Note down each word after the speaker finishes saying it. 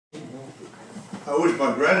I wish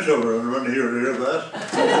my grandchildren would run here to hear that.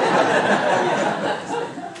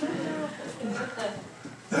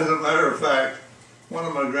 As a matter of fact, one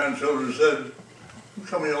of my grandchildren said,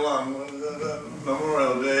 coming along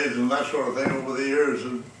Memorial Days and that sort of thing over the years,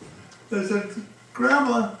 and they said,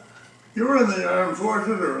 "Grandma, you were in the armed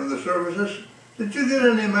forces or in the services. Did you get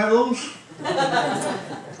any medals?"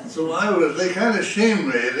 So they kind of shamed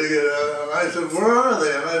me. And I said, "Where are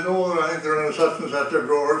they?" And I know, I think they're in such and such a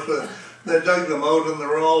drawer. So they dug them out and they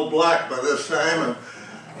were all black by this time.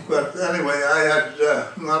 But anyway, I had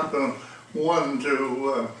not been one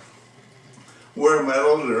to wear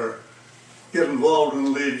medals or get involved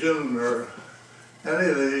in Legion or any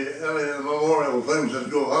of the memorial things that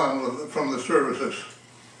go on from the services.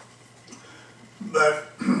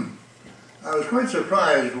 But I was quite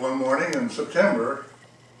surprised one morning in September.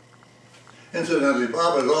 Incidentally,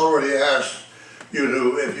 Bob has already asked you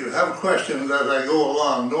to, if you have questions as I go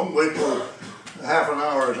along, don't wait till half an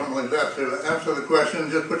hour or something like that to answer the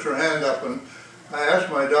question, just put your hand up. And I asked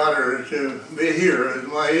my daughter to be here in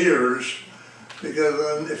my ears,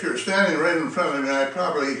 because if you're standing right in front of me, I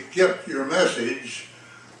probably get your message,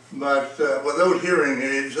 but without hearing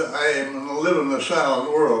aids, I am live in the sound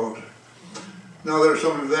world. Now there's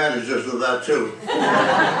some advantages to that too.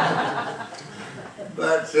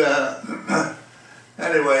 But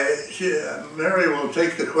anyway, Mary will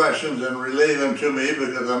take the questions and relay them to me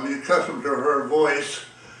because I'm accustomed to her voice,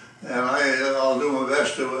 and I'll do my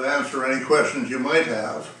best to answer any questions you might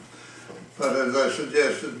have. But as I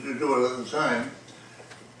suggested, you do it at the time.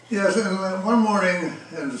 Yes, and one morning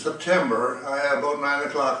in September, about 9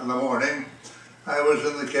 o'clock in the morning, I was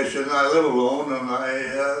in the kitchen. I live alone, and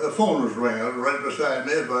the phone was ringing right beside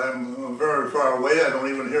me, but I'm very far away. I don't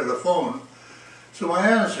even hear the phone. So I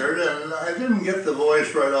answered, and I didn't get the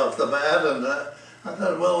voice right off the bat, and I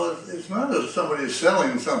thought, well, it's not as somebody's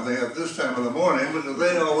selling something at this time of the morning, because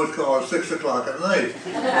they always call at 6 o'clock at night.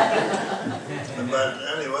 But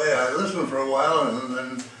anyway, I listened for a while, and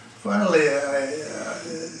then finally,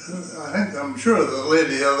 I'm sure the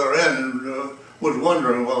lady at the other end was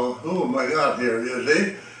wondering, well, who have I got here, you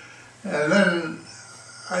see? And then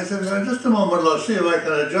I said, just a moment, I'll see if I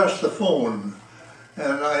can adjust the phone.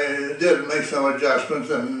 And I did make some adjustments,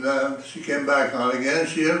 and she came back on again.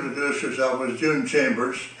 She introduced herself as June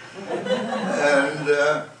Chambers. And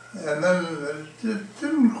then it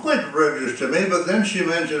didn't quite register me, but then she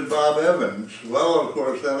mentioned Bob Evans. Well, of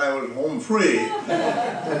course, then I was home free.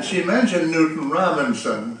 And she mentioned Newton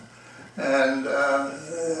Robinson, and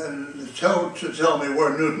to tell me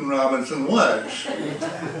where Newton Robinson was.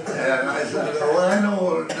 And I said, well, I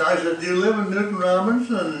know. I said, do you live in Newton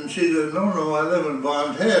Robinson? And she said, no, I live in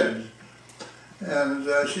Bond Head. And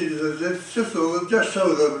she said, it's just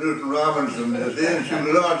south of Newton Robinson, you see. And she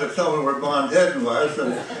went on to tell me where Bond Head was.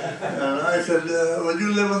 And I said, well,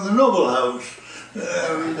 you live in the Noble House.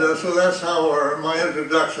 And so that's how my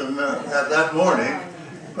introduction at that morning.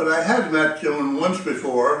 But I had met June once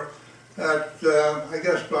before at, I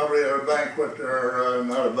guess probably at a banquet, or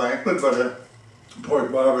not a banquet, but a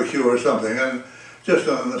pork barbecue or something. And just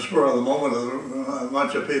on the spur of the moment, a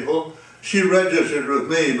bunch of people. She registered with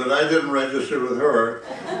me, but I didn't register with her.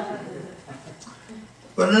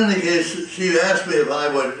 But in any case, she asked me if I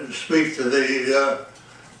would speak to the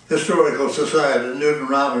Historical Society of Newton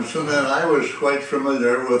Robinson, and I was quite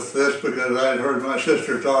familiar with this because I'd heard my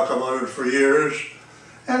sister talk about it for years,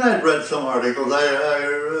 and I'd read some articles.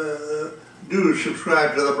 I do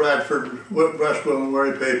subscribe to the Bradford Brestwill and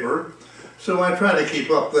Wherry paper, so I try to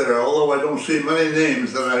keep up there, although I don't see many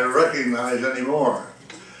names that I recognize anymore.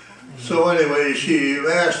 So anyway, she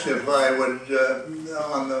asked if I would,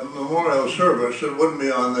 on the memorial service, it wouldn't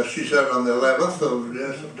be on the, she said on the 11th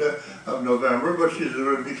of November, but she said it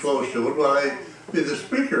would be close to it, will I be the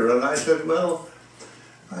speaker? And I said, well,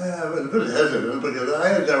 I was a bit hesitant because I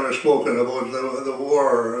had never spoken about the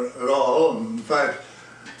war at all. In fact,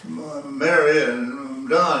 Mary and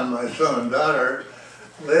Don, my son and daughter,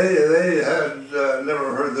 they had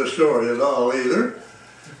never heard the story at all either.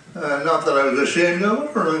 Not that I was ashamed of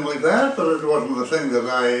it or anything like that, but it wasn't the thing that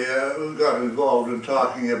I got involved in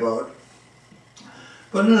talking about.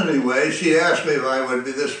 But anyway, she asked me if I would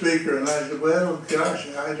be the speaker, and I said, well, gosh,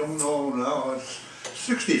 I don't know now. It's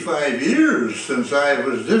 65 years since I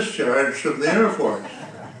was discharged from the Air Force.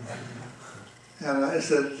 And I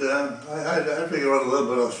said, I had to give it a little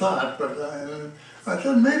bit of thought, but I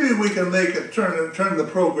said, maybe we can make it turn the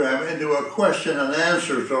program into a question and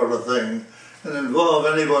answer sort of thing, and involve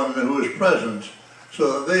anyone who is present,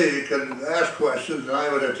 so that they could ask questions and I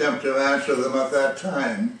would attempt to answer them at that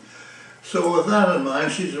time. So with that in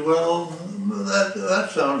mind, she said, well, that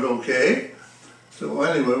sounds okay. So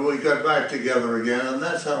anyway, we got back together again, and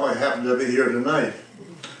that's how I happened to be here tonight.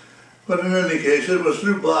 But in any case, it was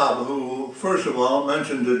through Bob who, first of all,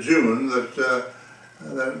 mentioned to June that,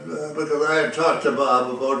 because I had talked to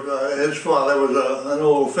Bob about his father was an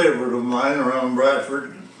old favorite of mine around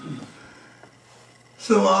Bradford.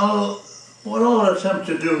 So what I'll attempt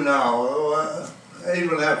to do now,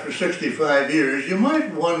 even after 65 years, you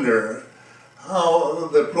might wonder how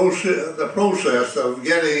the process of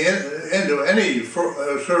getting into any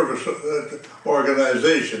service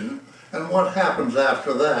organization and what happens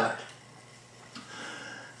after that.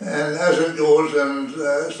 And as it goes, and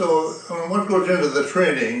so what goes into the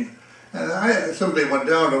training, and I simply went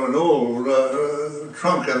down to an old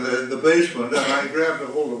trunk in the basement, and I grabbed a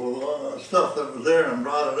hold of a lot of stuff that was there and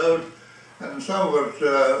brought it out, and some of it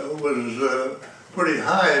was pretty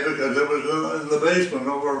high because it was in the basement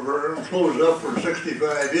closed up for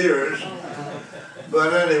 65 years.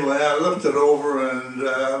 But anyway, I looked it over and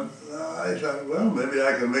I thought, well, maybe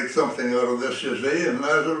I can make something out of this, you see. And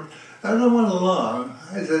as I went along,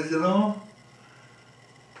 I said, you know,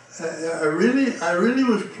 I really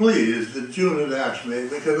was pleased that June had asked me,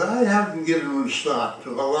 because I haven't given thought to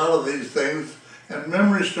a lot of these things, and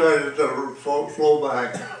memory started to flow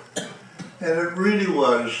back. And it really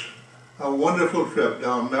was a wonderful trip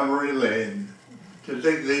down memory lane to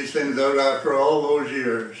dig these things out after all those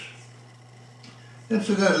years.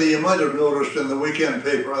 Incidentally, you might have noticed in the weekend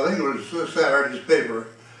paper, I think it was Saturday's paper,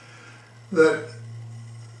 that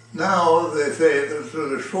now they say there's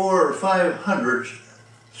 400 or 500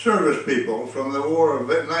 service people from the war of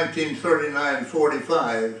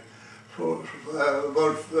 1939-45,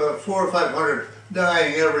 about 400 or 500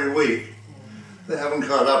 dying every week. They haven't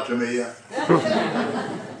caught up to me yet.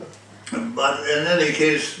 But in any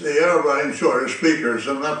case, they are running short of speakers,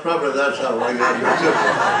 and probably that's how I got it.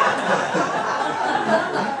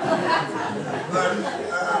 But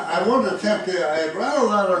I want to attempt to, I had brought a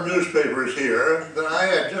lot of newspapers here that I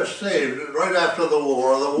had just saved right after the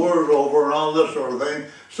war's over and all this sort of thing.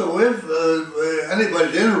 So if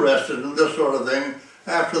anybody's interested in this sort of thing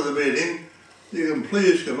after the meeting, you can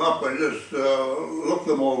please come up and just look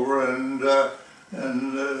them over and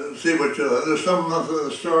see what there's some of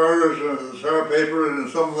the Stars, the Star paper, and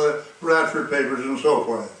some of the Bradford papers and so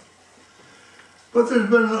forth. But there's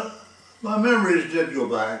been, my memories did go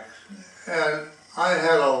back, and I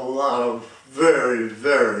had a lot of very,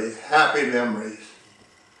 very happy memories.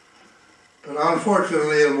 But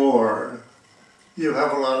unfortunately in war, you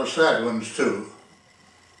have a lot of sad ones too.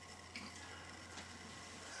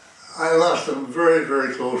 I lost some very,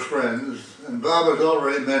 very close friends, and Bob has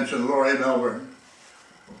already mentioned Laurie Melbourne.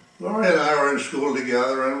 Laurie and I were in school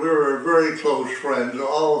together, and we were very close friends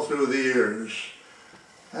all through the years.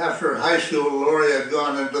 After high school, Laurie had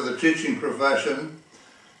gone into the teaching profession,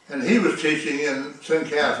 and he was teaching in St.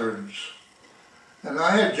 Catharines. And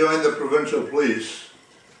I had joined the provincial police,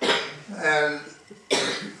 and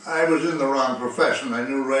I was in the wrong profession. I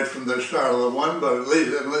knew right from the start of the one, but at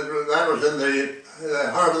least that was in the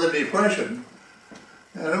heart of the Depression,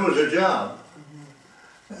 and it was a job.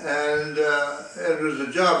 And it was a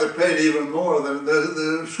job that paid even more than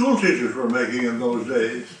the school teachers were making in those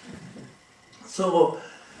days. So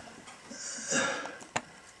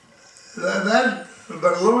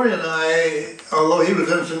but Laurie and I, although he was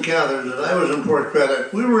in St. Catharines and I was in Port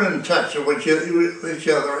Credit, we were in touch with each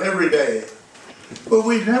other every day. But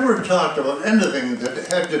we never talked about anything that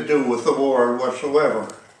had to do with the war whatsoever.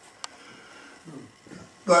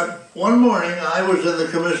 But one morning I was in the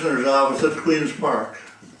Commissioner's office at Queen's Park.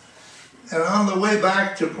 And on the way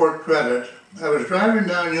back to Port Credit, I was driving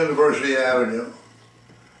down University Avenue.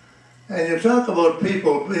 And you talk about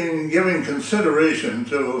people giving consideration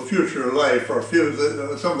to a future life or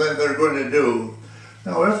something they're going to do.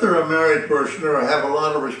 Now, if they're a married person or have a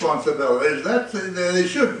lot of responsibilities, they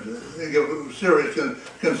should give serious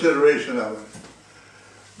consideration of it.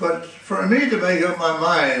 But for me to make up my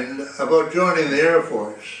mind about joining the Air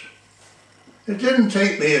Force, it didn't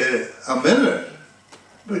take me a minute.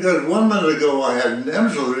 Because 1 minute ago I had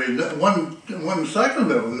absolutely, one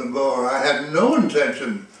second ago I had no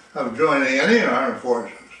intention of joining any armed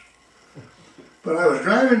forces. But I was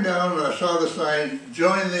driving down and I saw the sign,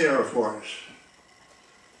 "Join the Air Force."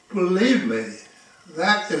 Believe me,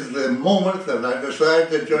 that is the moment that I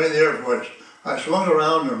decided to join the Air Force. I swung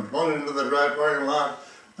around and swung into the dry parking lot.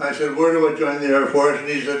 I said, "Where do I join the Air Force?" And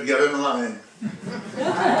he said, "Get in line." And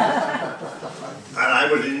I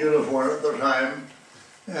was in uniform at the time.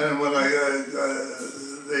 And when they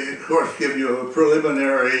of course give you a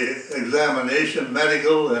preliminary examination,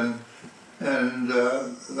 medical and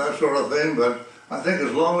that sort of thing, but I think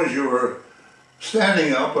as long as you were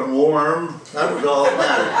standing up and warm, that was all that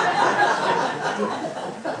mattered.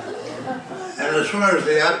 And as far as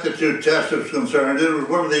the aptitude test is concerned, it was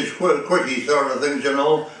one of these quickie sort of things, you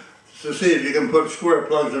know, to see if you can put square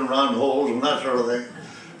plugs in round holes and that sort of thing.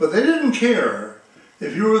 But they didn't care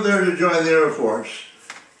if you were there to join the Air Force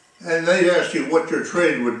and they asked you what your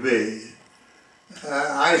trade would be.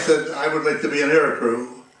 I said I would like to be an air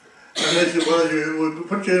crew. And they said, well, we'll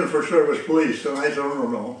put you in for service police. And I said, oh,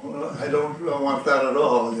 no, I don't want that at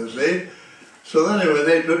all, you see. So anyway,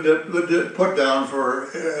 they put down for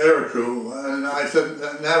air crew. And I said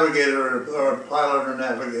navigator or pilot or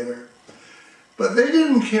navigator. But they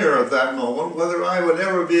didn't care at that moment whether I would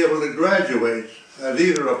ever be able to graduate as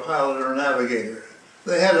either a pilot or a navigator.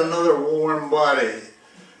 They had another warm body.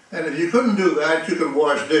 And if you couldn't do that, you could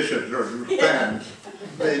wash dishes or pans.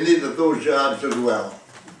 They needed those jobs as well.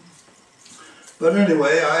 But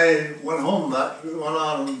anyway, I went home, went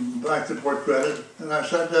on back to Port Credit, and I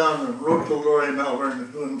sat down and wrote to Laurie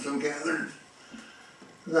Melbourne doing some gathers.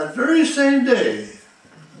 That very same day,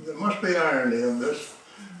 there must be irony in this,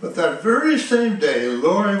 but that very same day,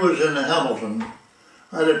 Laurie was in Hamilton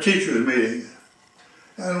at a teachers' meeting.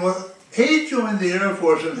 And he joined the Air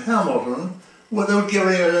Force in Hamilton without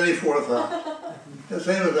giving it any forethought, the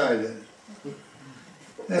same as I did.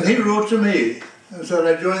 And he wrote to me and said,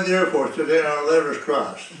 I joined the Air Force today and our letters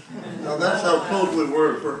crossed. Now that's how close we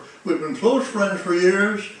were. We've been close friends for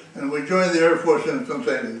years, and we joined the Air Force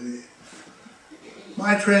instantaneously.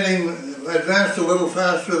 My training advanced a little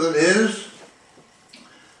faster than his,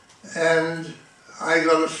 and I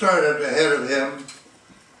got started ahead of him,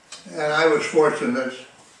 and I was fortunate.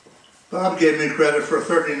 Bob gave me credit for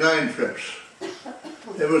 39 trips.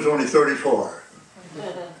 It was only 34.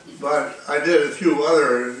 But I did a few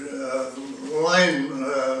other line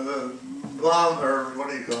bomb, or what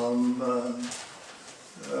do you call them,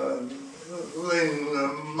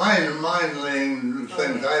 mine-laying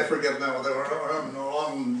things. I forget now, they were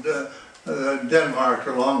along Denmark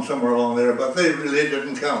or somewhere along there, but they really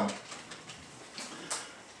didn't count.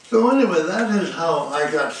 So anyway, that is how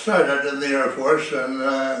I got started in the Air Force, and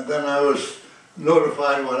then I was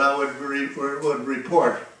notified when I would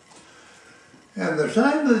report. And the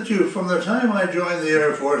time from the time I joined the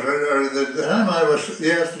Air Force, or the time I was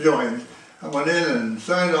joined, I went in and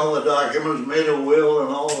signed all the documents, made a will, and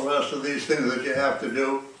all the rest of these things that you have to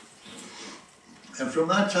do. And from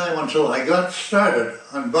that time until I got started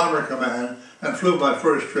on Bomber Command and flew my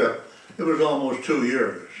first trip, it was almost 2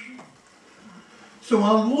 years. So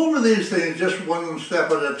I'll go over these things just one step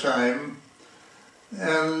at a time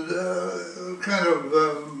and kind of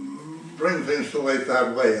bring things to light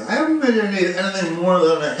that way. I haven't made anything more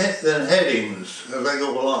than headings as I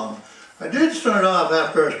go along. I did start off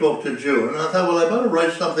after I spoke to June, and I thought, well, I better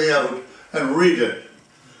write something out and read it.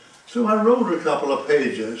 So I wrote a couple of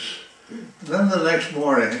pages. And then the next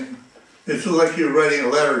morning, it's like you're writing a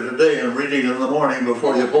letter today and reading it in the morning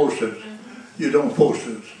before you post it. You don't post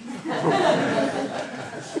it.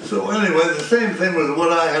 So anyway, the same thing was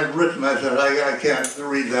what I had written. I said, I can't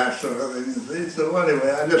read that sort of thing. So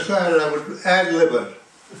anyway, I decided I would ad-lib it.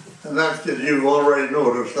 And that's, as you've already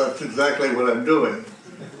noticed, that's exactly what I'm doing.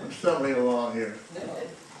 I'm stumbling along here.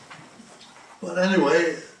 But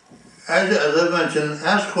anyway, as I mentioned,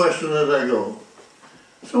 ask questions as I go.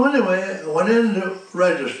 So anyway, I went in to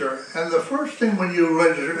register, and the first thing when you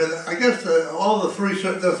register, I guess all the three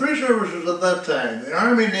services at that time, the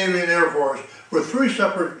Army, Navy, and Air Force, were 3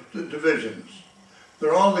 separate divisions.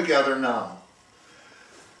 They're all together now.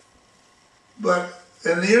 But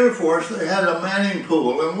in the Air Force, they had a manning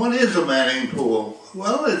pool. And what is a manning pool?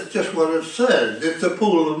 Well, it's just what it says. It's a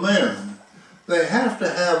pool of men. They have to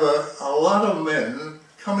have a lot of men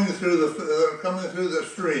coming through the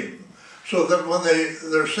stream, so that when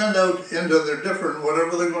they're sent out into their different,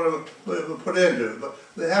 whatever they're going to put into, but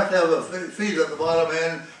they have to have a feed at the bottom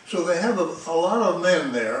end, so they have a lot of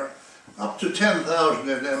men there, up to 10,000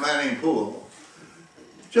 in a manning pool,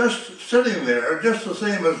 just sitting there, just the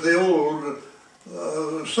same as the old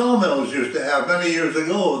sawmills used to have many years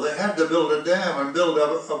ago. They had to build a dam and build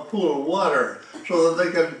a pool of water so that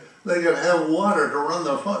they could have water to run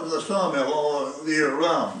the sawmill all the year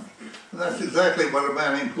round. And that's exactly what a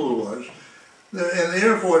manning pool was. In the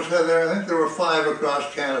Air Force had there, I think there were 5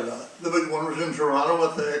 across Canada. The big one was in Toronto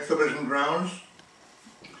at the exhibition grounds.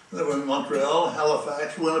 There was Montreal,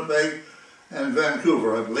 Halifax, Winnipeg, and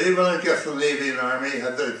Vancouver, I believe. And I guess the Navy and Army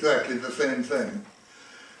had exactly the same thing.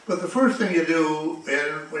 But the first thing you do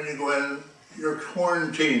when you go in, you're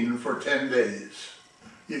quarantined for 10 days.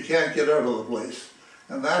 You can't get out of the place.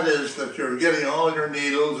 And that is that you're getting all your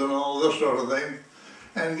needles and all this sort of thing,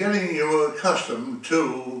 and getting you accustomed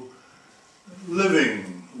to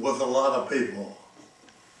living with a lot of people.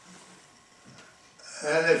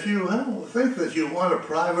 And if you think that you want a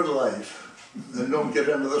private life, then don't get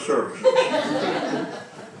into the services.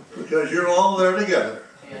 Because you're all there together.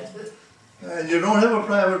 And you don't have a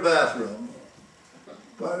private bathroom.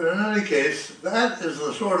 But in any case, that is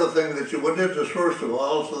the sort of thing that you went into first of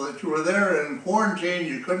all, so that you were there in quarantine,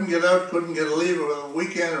 you couldn't get out, couldn't get a leave of a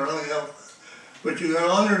weekend or anything else. But you got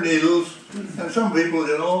all your needles, and some people,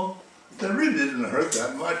 you know, they really didn't hurt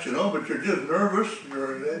that much, you know, but you're just nervous,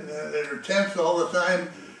 you're tense all the time,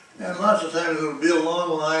 and lots of times there would be a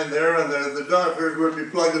long line there, and the doctors would be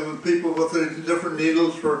plugging people with the different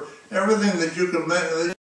needles for everything that you can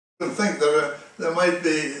think that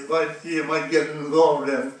you might get involved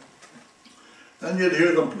in. And you'd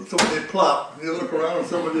hear somebody plop, and you look around and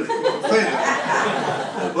somebody's fainted.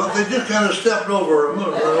 But they just kind of stepped over and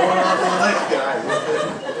went on to the next guy.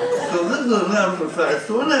 So this is an absolute fact.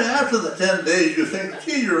 So after the 10 days you think,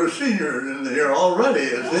 gee, you're a senior in here already,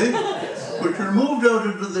 you see? But you're moved out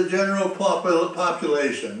into the general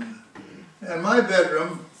population. And my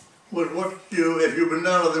bedroom was what if you've been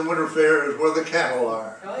down to the winter fair, is where the cattle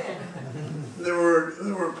are. Oh, yeah. They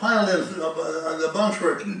were piled in, the bunks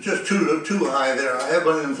were just too high there. I have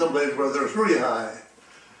been in some places where they're 3 high.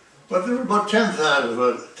 But there were about 10,000 of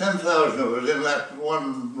us in that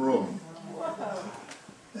one room.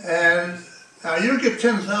 And now you get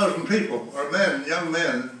 10,000 people, or men, young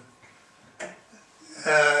men,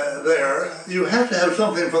 there, you have to have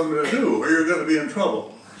something for them to do, or you're going to be in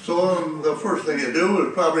trouble. So the first thing you do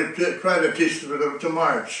is probably try to teach them to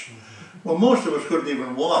march. Well, most of us couldn't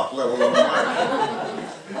even walk, let alone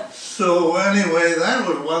march. So anyway, that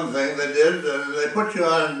was one thing they did. They put you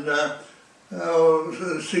on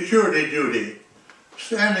security duty,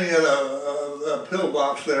 standing at a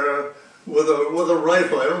pillbox there with a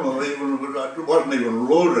rifle. I don't know, it wasn't even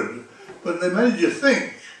loaded, but they made you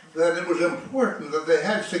think that it was important that they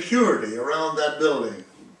had security around that building.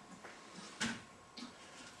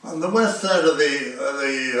 On the west side of the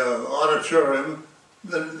auditorium,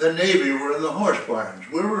 the Navy were in the horse barns.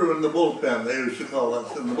 We were in the bullpen. They used to call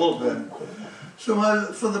us in the bullpen. So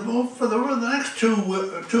for the next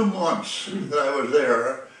two months that I was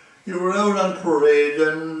there, you were out on parade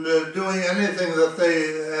and doing anything that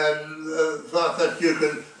they had thought that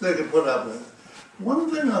they could put up with. One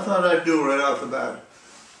thing I thought I'd do right off the bat,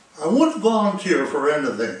 I wouldn't volunteer for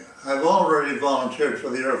anything. I've already volunteered for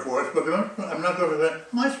the Air Force, but I'm not going to.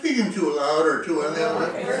 Am I speaking too loud or too anything?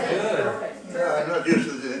 Yeah, I'm not used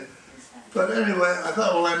to it. But anyway, I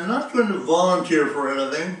thought, well, I'm not going to volunteer for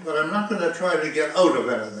anything, but I'm not going to try to get out of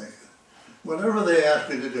anything, whatever they ask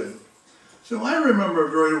me to do. So I remember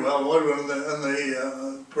very well, in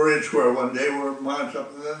the parade square one day, we were marched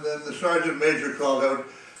up, and then the sergeant major called out,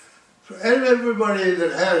 for everybody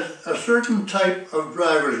that has a certain type of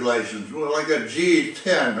driver's license, like a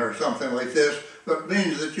G10 or something like this, that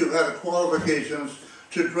means that you had qualifications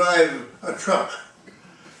to drive a truck.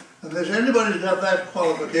 And there's anybody who's got that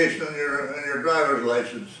qualification in your driver's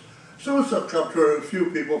license. So it's up to a few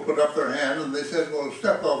people put up their hand and they said, well,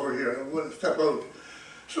 step over here, step out.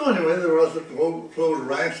 So anyway, there was the closed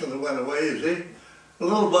ranks and they went away, you see. A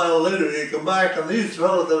little while later you come back and these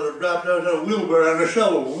fellows that have dropped out of a wheelbarrow and a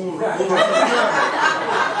shovel.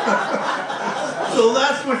 So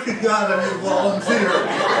that's what you got if you volunteer.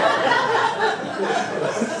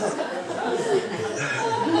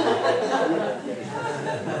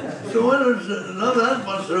 So that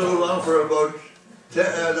went through along for about,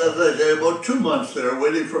 as I say, about 2 months there,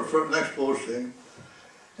 waiting for next posting.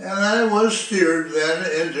 And I was steered then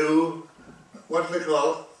into what they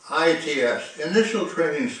call ITS, Initial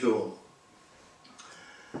Training School.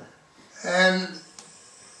 And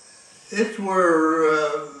it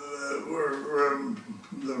were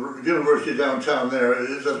the university downtown there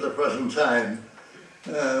is at the present time.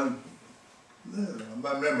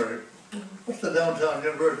 My memory. What's the downtown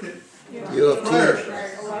university? U of T.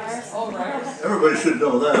 Everybody should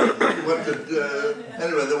know that.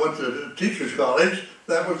 Anyway, they went to teachers' college.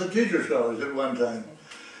 That was the teachers' college at one time.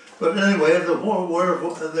 But anyway,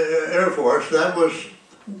 the Air Force, that was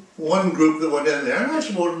one group that went in there. And I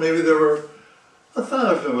suppose maybe there were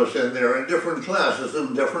 1,000 of us in there in different classes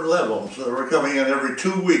and different levels. So they were coming in every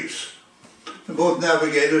 2 weeks. And both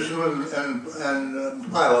navigators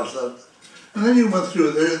and pilots. And then you went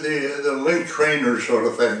through the link trainer sort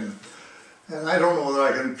of thing. And I don't know whether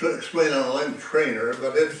I can explain on a link trainer,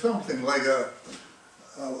 but it's something like a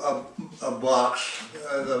box,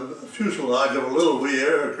 the fuselage of a little wee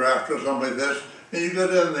aircraft or something like this. And you got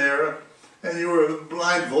in there, and you were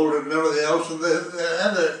blindfolded and everything else. And they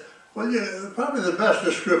had probably the best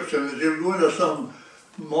description is you go into some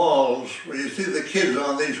malls where you see the kids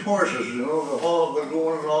on these horses, you know, they're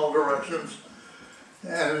going in all directions.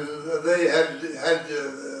 And they had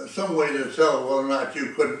some way to tell whether or not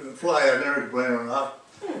you could fly an airplane or not.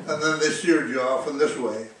 And then they steered you off in this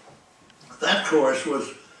way. That course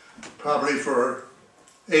was probably for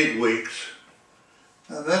 8 weeks.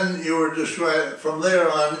 And then you were described, from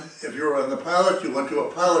there on, if you were on the pilot, you went to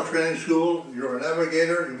a pilot training school. If you were a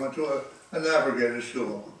navigator, you went to a navigator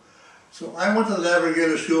school. So I went to the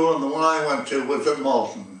navigator school, and the one I went to was at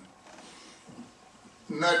Malton.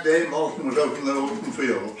 And that day, Malton was out in the open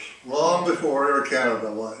fields, long before Air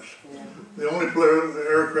Canada was. The only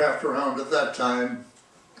aircraft around at that time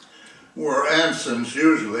were Ansons,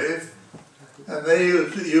 usually. And they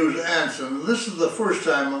used Anson. This is the first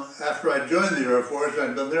time after I joined the Air Force,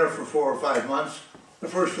 I'd been there for 4 or 5 months, the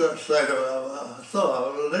first sight I saw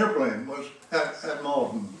of an airplane was at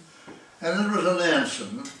Malton. And it was an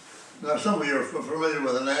Anson. Now some of you are familiar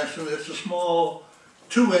with an Anson. It's a small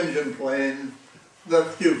 2-engine plane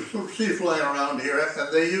that you see flying around here,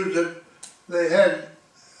 and they used it, they had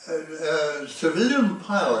civilian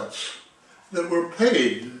pilots that were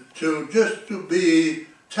paid just to be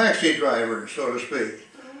taxi drivers, so to speak.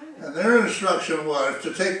 And their instruction was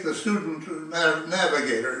to take the student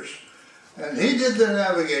navigators, and he did the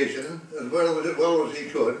navigation as well as he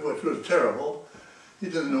could, which was terrible. He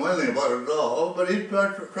didn't know anything about it at all, but he'd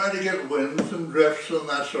try to get winds and drifts and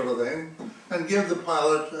that sort of thing, and give the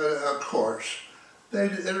pilot a course.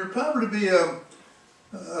 It would probably be a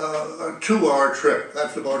 2-hour trip,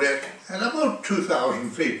 that's about it, and about 2,000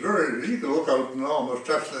 feet. You could look out and almost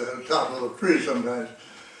touch the top of the tree sometimes.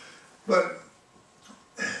 But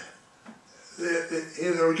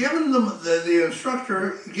they were giving them, the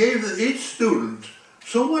instructor gave each student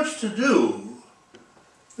so much to do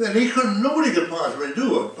that nobody could possibly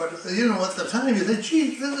do it. But you know, at the time you think,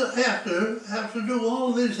 geez, they have to do all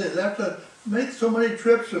of these things. They have to make so many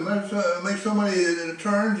trips and make so many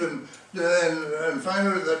turns and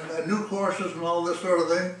find new courses and all this sort of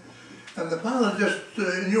thing. And the pilot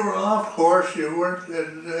you were off course, you weren't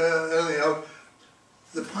anything else.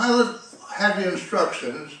 The pilot had the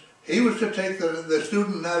instructions. He was to take the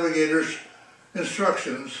student navigator's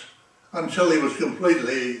instructions until he was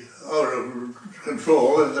completely out of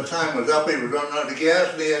control, and the time was up, he was running out of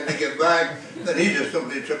gas, and he had to get back. Then he just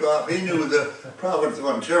simply took off. He knew the province of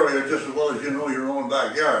Ontario just as well as you know your own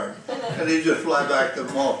backyard. And he'd just fly back to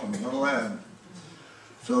Malton and land.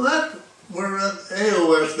 So we're at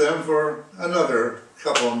AOS then for another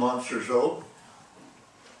couple of months or so.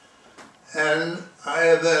 And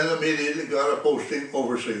I then immediately got a posting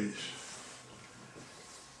overseas.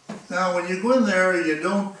 Now, when you go in there, you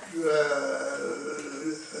don't.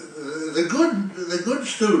 The good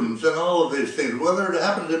students in all of these things, whether it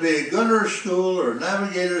happened to be a gunner school or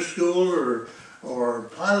navigator school or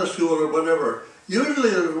pilot school or whatever, usually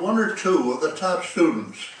there's 1 or 2 of the top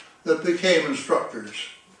students that became instructors,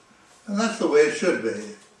 and that's the way it should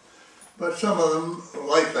be. But some of them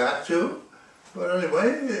like that too. But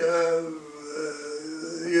anyway.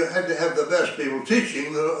 You had to have the best people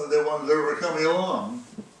teaching, the ones that were coming along.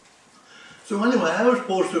 So anyway, I was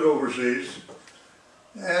posted overseas,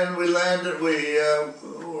 and we landed, we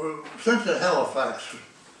were sent to Halifax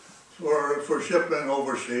for shipment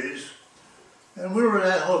overseas. And we were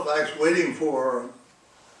at Halifax waiting for,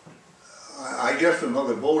 I guess,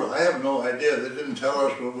 another boat. I have no idea. They didn't tell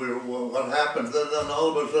us what happened. Then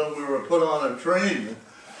all of a sudden we were put on a train.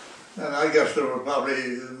 And I guess there were probably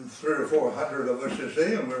 300 or 400 of us, you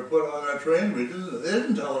see, and we were put on that train. They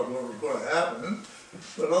didn't tell us what was going to happen.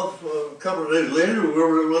 But a couple of days later, we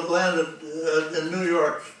were landed in New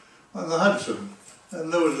York on the Hudson.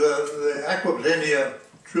 And there was the Aquitania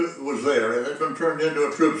was there. It had been turned into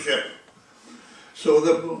a troop ship. So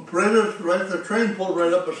the train pulled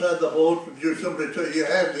right up beside the boat. You simply took, you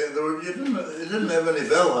didn't have any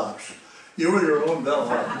bellhops. You were your own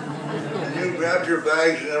bellhop. And you grabbed your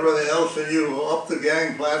bags and everything else, and you up the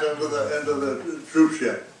gangplank into the troop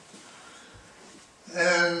ship.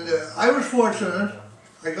 And I was fortunate.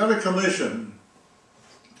 I got a commission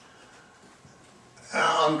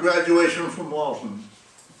on graduation from Malton.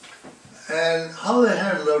 And how they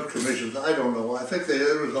handled out commissions, I don't know. I think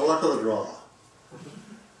it was the luck of the draw.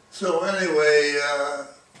 So anyway,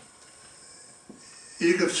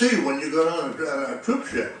 you could see when you got on a troop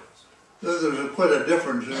ship, there's quite a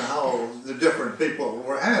difference in how the different people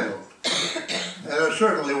were handled. And it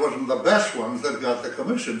certainly wasn't the best ones that got the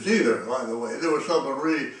commissions either, by the way. There were some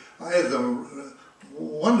really, I had some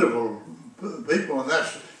wonderful people in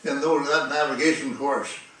that navigation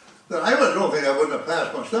course that I don't think I wouldn't have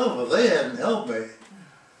passed myself if they hadn't helped me.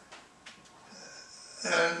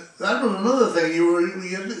 And that was another thing.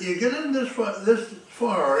 You get in this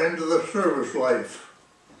far into the service life,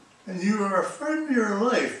 and you are afraid of your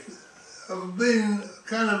life of being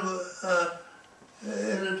kind of,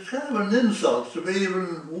 and it's kind of an insult to be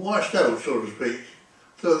even washed out, so to speak,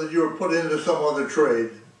 so that you were put into some other trade.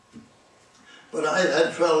 But I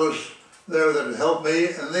had fellows there that helped me,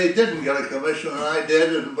 and they didn't get a commission, and I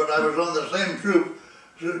did, but I was on the same troop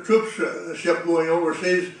ship going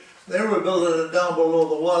overseas. They were building it down below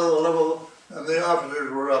the water level, and the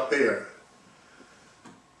officers were up here.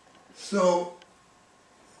 So,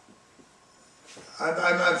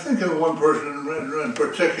 I'm thinking of one person in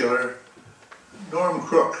particular, Norm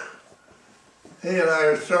Crook. He and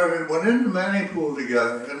I went into Manning Pool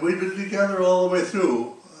together, and we did together all the way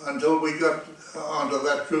through until we got onto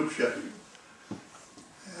that troop ship.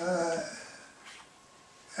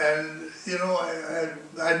 And, you know,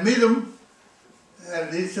 I'd meet him,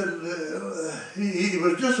 and he said he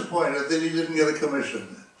was disappointed that he didn't get a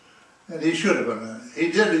commission. And he should have been.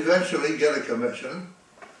 He did eventually get a commission.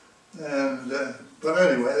 And, but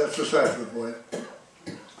anyway, that's aside from the point.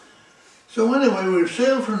 So anyway, we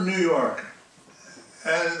sailed from New York.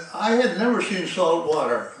 And I had never seen salt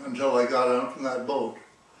water until I got out from that boat.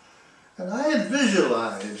 And I had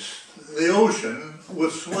visualized the ocean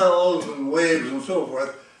with swells and waves and so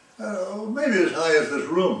forth, maybe as high as this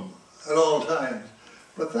room at all times.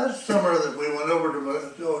 But that summer that we went over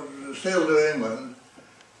to sail to England,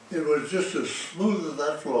 it was just as smooth as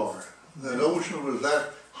that floor. The ocean was that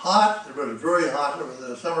hot, it was very hot, it was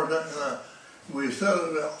the summertime. We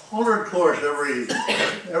sailed a 100 course every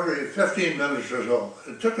 15 minutes or so.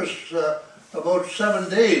 It took us about 7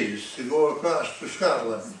 days to go across to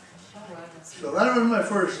Scotland. So that was my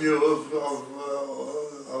first view of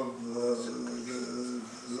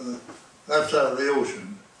that side of the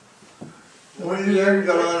ocean. We then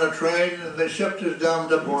got on a train and they shipped us down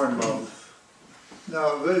to Bournemouth.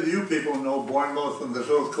 Now, you people know Bournemouth on the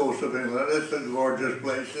south coast of England. It's a gorgeous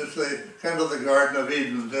place. It's kind of the Garden of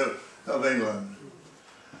Eden of England.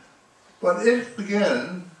 But it,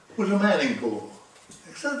 again, was a Manning Pool,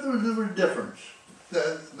 except there was a difference.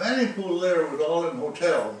 The Manning Pool there was all in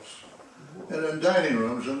hotels and in dining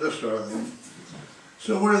rooms and this sort of thing.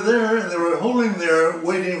 So we're there, and they were holding there,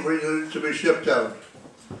 waiting for you to be shipped out.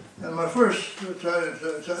 And my first time,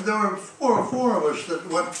 there were four of us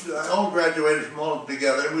that all graduated from all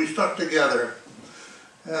together, and we stuck together.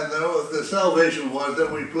 And the salvation was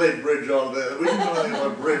that we played bridge all day. We didn't know anything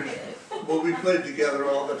about bridge, but we played together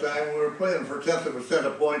all the time. We were playing for 1/10 of a cent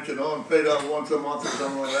a point, you know, and played out once a month or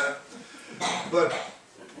something like that. But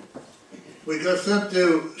we got sent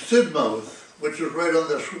to Sidmouth, which was right on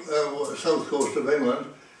the south coast of England,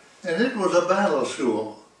 and it was a battle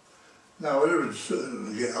school. Now, it was,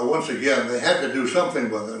 once again, they had to do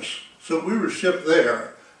something with us. So we were shipped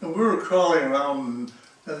there, and we were crawling around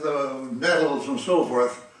in the nettles and so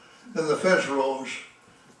forth, in the fence rows.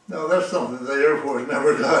 Now, that's something the Air Force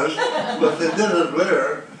never does, but they did it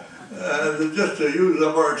there, just to use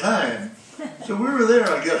up our time. So we were there,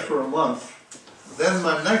 I guess, for a month. Then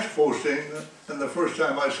my next posting, and the first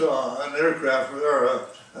time I saw an aircraft, or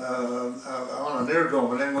on an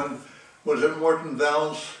aerodrome in England, was at Morton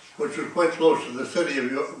Downs, which was quite close to the city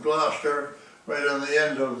of Gloucester, right on the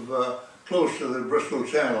end of, close to the Bristol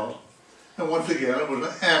Channel. And once again, it was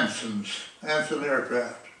an Anson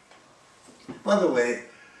aircraft. By the way,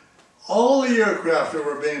 all the aircraft that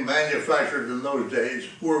were being manufactured in those days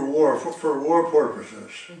were for war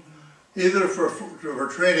purposes, either for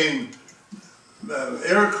training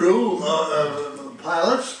air crew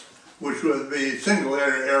pilots, which would be single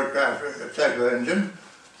aircraft type of engine,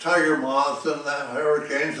 Tiger Moths and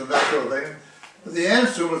Hurricanes and that sort of thing. But the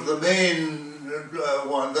Anson was the main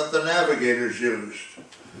one that the Navigators used.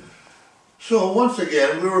 So once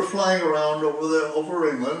again, we were flying around over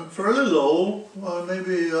England, fairly low,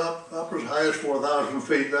 maybe up as high as 4,000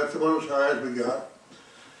 feet. That's about as high as we got.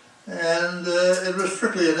 And it was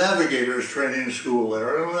strictly a navigator's training school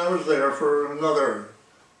there, and I was there for another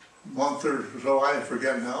month or so, I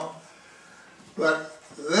forget now. But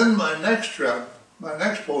then my next trip, my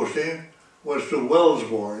next posting was to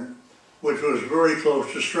Wellesbourne, which was very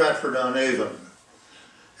close to Stratford-on-Avon.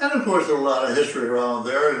 And of course, there's a lot of history around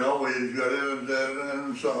there. You know, we got in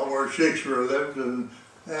and saw where Shakespeare lived, and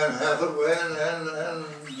Anne Hathaway, and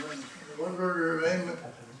what was her name?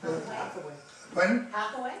 Hathaway. Pardon?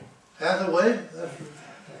 Hathaway? Hathaway?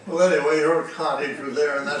 Well, anyway, her cottage was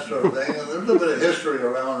there and that sort of thing. And there's a bit of history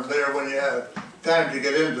around there when you have time to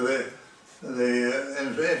get into the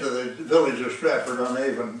village of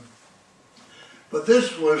Stratford-on-Avon. But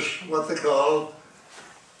this was what they call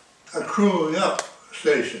a crewing up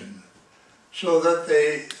station. so that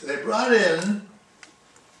they brought in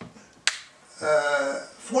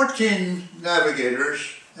 14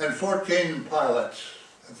 navigators and 14 pilots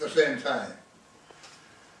at the same time.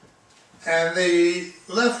 And they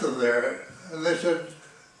left them there, and they said,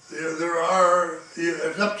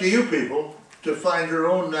 it's up to you people to find your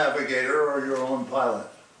own navigator or your own pilot.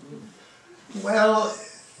 Well,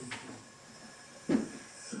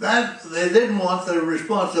 that they didn't want the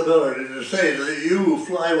responsibility to say that you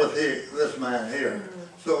fly with this man here.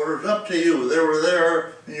 So it was up to you. They were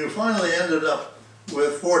there, and you finally ended up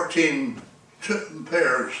with 14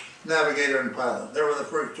 pairs, navigator and pilot. They were the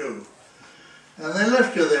first two. And they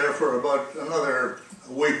left you there for about another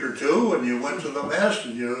week or two, and you went to the mess,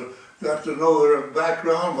 and you got to know their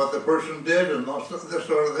background, what the person did, and this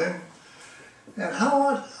sort of thing. And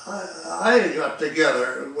how I got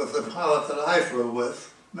together with the pilot that I flew with,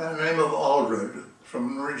 a man named Aldred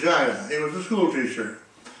from Regina. He was a school teacher.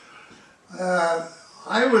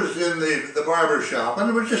 I was in the barber shop, and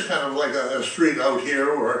it was just kind of like a street out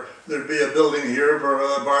here where there'd be a building here for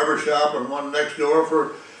a barber shop and one next door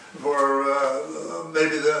for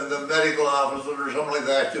maybe the medical office or something like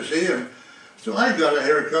that, you see. And so I got a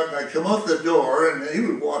haircut, and I come out the door, and he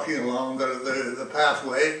was walking along the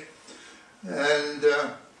pathway, and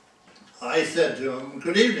I said to him,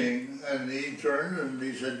 "Good evening," and he turned and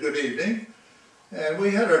he said, "Good evening." And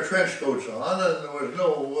we had our trench coats on, and there was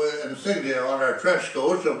no insignia on our trench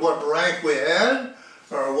coats of what rank we had,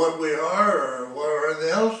 or what we are, or anything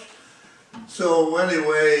else. So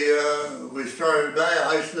anyway, we started back.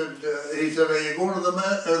 I said, he said, "Are you going to the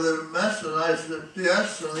mess?" And I said,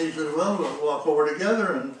 "Yes." And he said, "Well, we'll walk over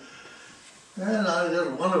together." And I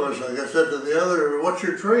said, one of us, like I said to the other, "What's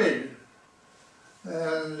your trade?"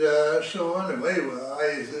 And so anyway,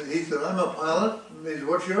 he said, "I'm a pilot." And he said,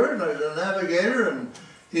 "What's yours?" And I said, "A navigator." And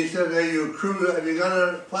he said, "Have you got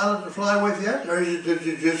a pilot to fly with yet? Or did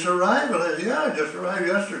you just arrive?" And I said, "Yeah, I just arrived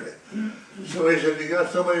yesterday." So he said, "You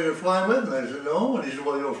got somebody to fly with?" And I said, "No." And he said,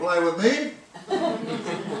 "Well, you'll fly with me?"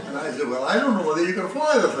 And I said, "Well, I don't know whether you can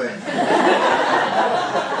fly the thing."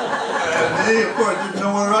 And he, of course, didn't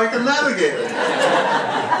know whether I could navigate it.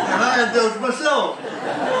 And I had those myself.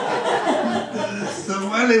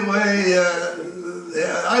 So anyway,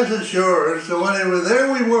 I said, "Sure." So anyway,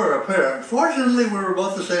 there we were, a pair. Fortunately, we were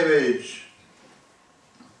about the same age.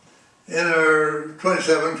 In our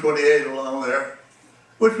 27, 28 along there,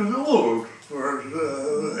 which was old for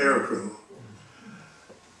air crew.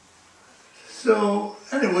 So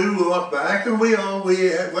anyway, we walked back, and we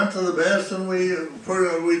went to the mess, and we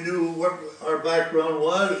knew what our background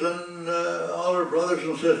was, and all our brothers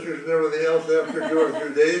and sisters and everything else after 2 or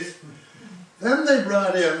 3 days. Then they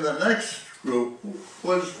brought in, the next group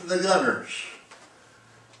was the gunners.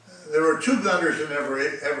 There were 2 gunners in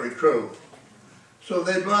every crew. So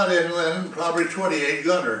they brought in then probably 28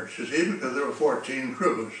 gunners, you see, because there were 14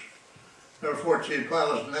 crews. There were 14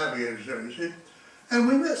 pilots and navigators there, you see. And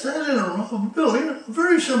we sat in a building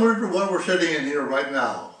very similar to what we're sitting in here right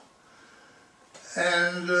now.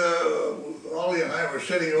 And Ollie and I were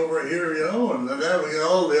sitting over here, you know, and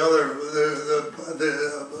all the other,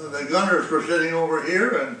 the gunners were sitting over here,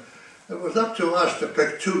 and it was up to us to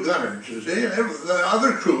pick 2 gunners, you see, and the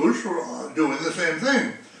other crews were doing the same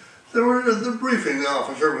thing. The briefing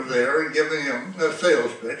officer was there and giving him a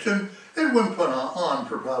sales pitch, and it went on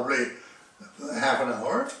for probably half an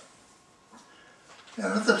hour. And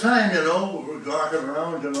at the time, you know, we were walking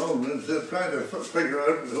around, you know, and trying to figure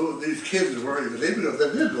out who these kids were, you see, because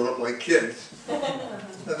they did look like kids.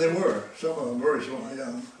 And they were, some of them very small,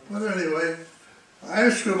 young. But anyway, I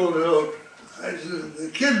scribbled it out. I said, "The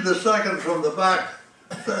kid, the second from the back,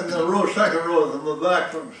 second row from the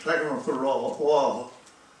back, from second off the wall."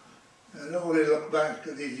 And only looked back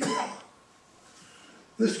at these,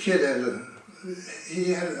 this kid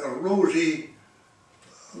had a rosy,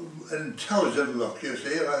 intelligent look, you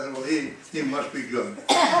see, and I said, "Well, he must be good."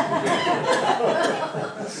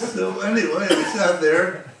 So anyway, we sat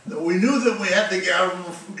there. We knew that we had to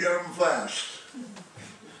get him fast.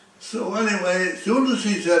 So anyway, as soon as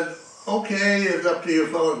he said, "Okay, it's up to you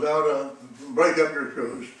fellas now to break up your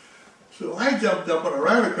crews." So I jumped up and I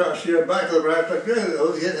ran across here, back of the raft, like,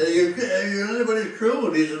 "Are you anybody's crew?"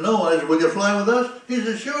 And he said, "No." I said, "Will you fly with us?" He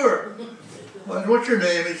said, "Sure." I said, "What's your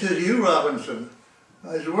name?" He says, "Hugh Robinson."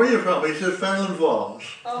 I said, "Where are you from?" He said, "Fenland Falls."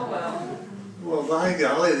 Oh, well. Well, by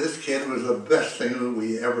golly, this kid was the best thing that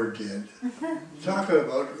we ever did. Talking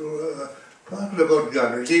about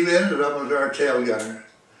gunners. He ended up as our tail gunner.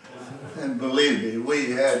 And believe me,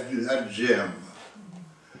 we had that Jim.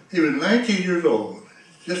 He was 19 years old,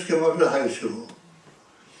 just come out of high school.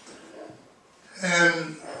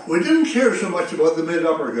 And we didn't care so much about the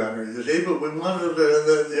mid-upper gunner, you see, but we wanted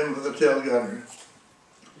him for the tail gunner.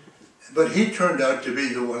 But he turned out to be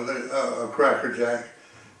the one, a crackerjack.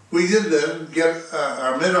 We did then get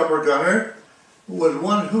our mid-upper gunner, was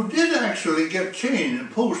one who did actually get changed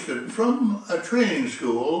and posted from a training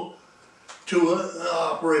school to an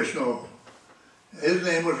operational. His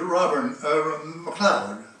name was Robert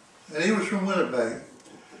McLeod, and he was from Winnipeg.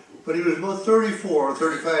 But he was about 34 or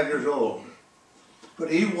 35 years old. But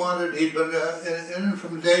he'd been in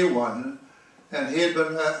from day one, and he had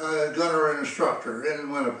been a gunner instructor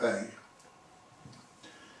in Winnipeg.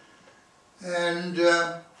 And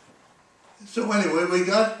so anyway, we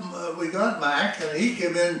got Mac, and he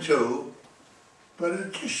came in too. But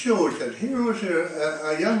it just shows that here was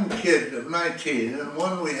a young kid of 19, and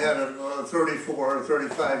one we had at 34 or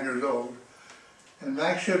 35 years old, and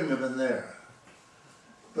Mac shouldn't have been there.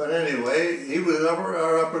 But anyway, he was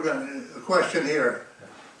our upper gunner. A question here.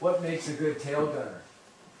 What makes a good tail gunner?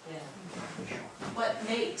 Yeah. What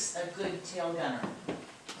makes a good tail gunner?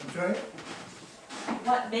 I'm sorry?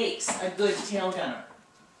 What makes a good tail gunner?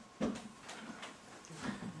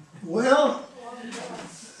 Well,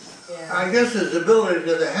 I guess his ability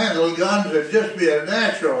to handle guns would just be a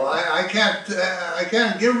natural. I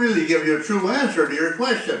can't really give you a true answer to your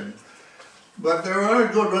question. But there are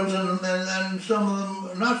good ones and some of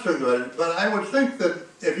them not so good. But I would think that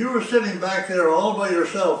if you were sitting back there all by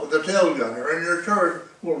yourself with a tail gunner and your turret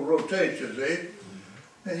will rotate, you see,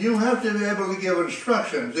 and you have to be able to give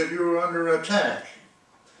instructions if you were under attack.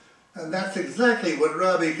 And that's exactly what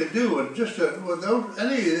Robbie could do. And just without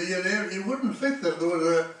any, you wouldn't think that there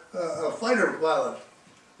was a fighter pilot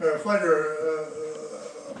or a fighter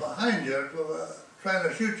behind you trying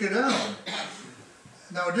to shoot you down.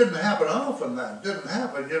 Now, it didn't happen often, that. It didn't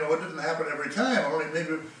happen, you know, it didn't happen every time. Only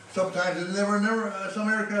maybe sometimes it some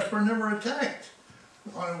aircraft were never attacked.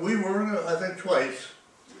 We were, I think, twice.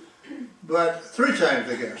 But 3 times,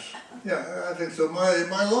 I guess. Yeah, I think so.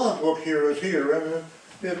 My logbook here is here, and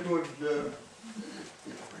it would...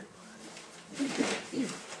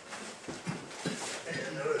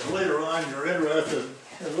 and later on, you're interested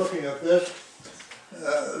in looking at this.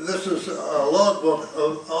 This is a logbook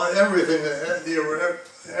of everything that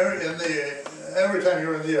every time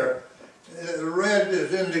you're in the air. Red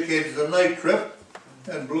indicates a night trip,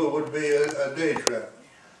 and blue would be a day trip.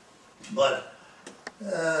 But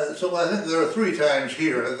so I think there are 3 times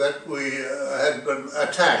here that we had been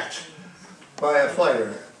attacked by a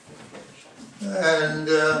fighter, and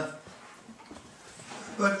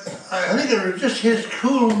but I think it was just his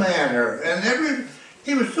cool manner, and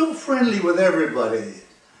he was so friendly with everybody.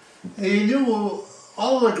 He knew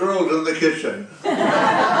all the girls in the kitchen.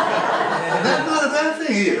 And that's not a bad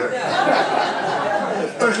thing either,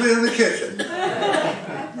 especially in the kitchen.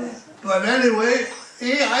 But anyway,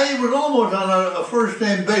 I was almost on a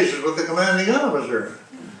first-name basis with the commanding officer.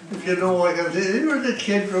 If you know what I can say, he was a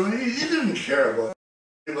kid from, he didn't care about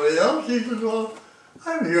anybody else. He said, well,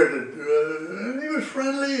 I'm here to, and he was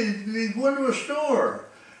friendly. He'd go into a store,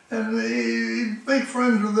 and he'd make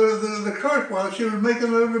friends with the clerk while she was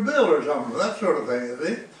making the bill or something, that sort of thing, you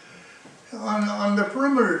see. On the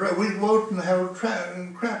perimeter, we'd go out and have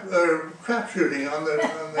trap shooting on the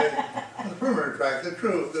perimeter track, the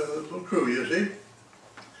crew, you see.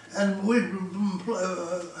 And we'd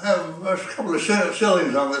have a couple of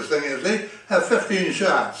shillings on this thing, you see, have 15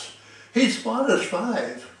 shots. He'd spot us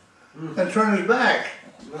 5 and turn his back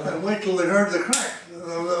and wait till they heard the crack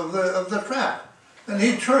of the trap. And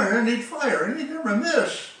he'd turn and he'd fire, and he'd never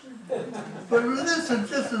miss. But this is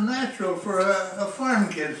just a natural for a farm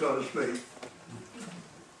kid, so to speak.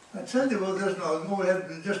 I tell you about this, and I'll go ahead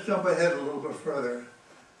and just jump ahead a little bit further.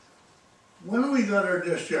 When we got our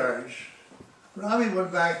discharge, Robbie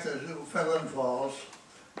went back to Fenelon Falls,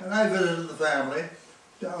 and I visited the family.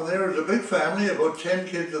 Down there was a big family, about 10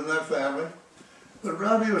 kids in that family. But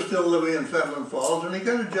Robbie was still living in Fenelon Falls, and he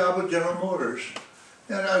got a job with General Motors.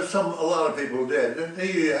 And a lot of people did. And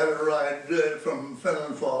he had a ride from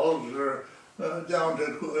Fenelon Falls or down to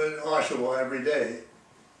Oshawa every day.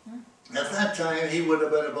 At that time, he would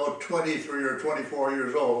have been about 23 or 24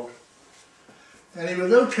 years old. And he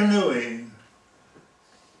was out canoeing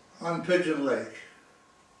on Pigeon Lake.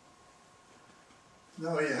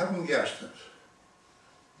 No, you haven't guessed it.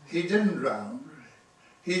 He didn't drown.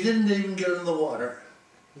 He didn't even get in the water.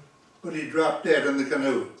 But he dropped dead in the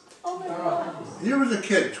canoe. Oh my God. He was a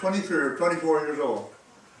kid, 23 or 24 years old.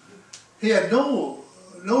 He had no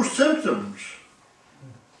symptoms.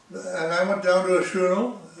 And I went down to a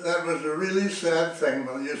funeral. That was a really sad thing.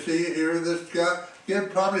 When you see here, this guy, he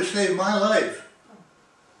had probably saved my life.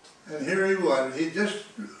 And here he was. He just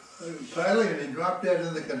paddling and he dropped dead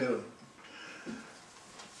in the canoe.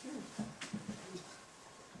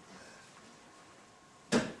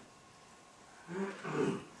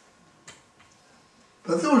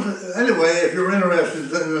 But those, anyway, if you're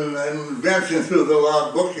interested in glancing through the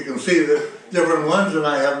log book, you can see the different ones, and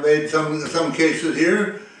I have made some cases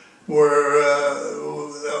here where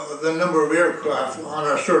the number of aircraft on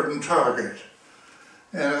a certain target.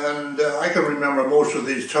 And I can remember most of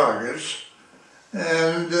these targets.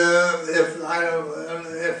 And if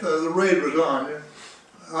the raid was on,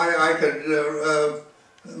 I could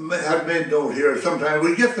have made note here. Sometimes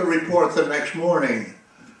we get the report the next morning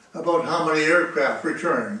about how many aircraft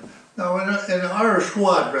returned. Now in our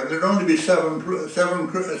squadron, there'd only be seven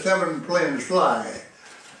planes fly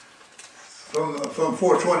from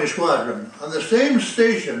 420 Squadron. On the same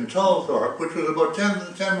station, Tallthorpe, which was about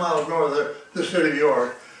 10 miles north of the city of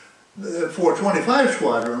York, the 425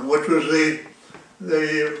 Squadron, which was the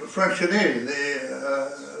French-Canadian,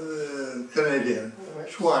 the Canadian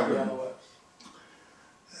squadron.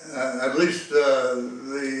 At least it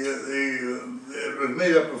was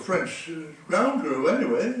made up of French ground crew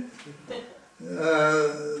anyway.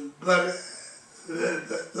 But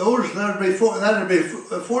that'd be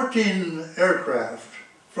 14 aircraft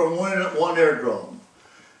from one aerodrome.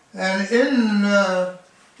 And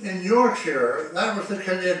in Yorkshire, that was the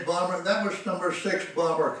Canadian bomber, that was number 6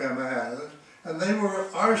 Bomber Command, and they were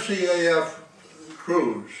RCAF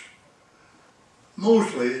crews.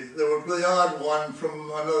 Mostly, there was the odd one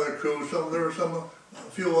from another crew. There were a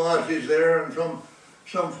few Aussies there and some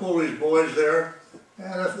Polish boys there,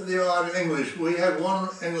 and the odd English. We had one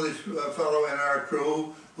English fellow in our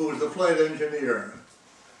crew who was the flight engineer.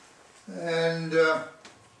 And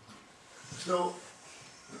so,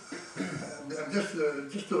 just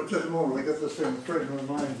a moment, I get this thing straight in my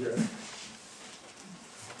mind here.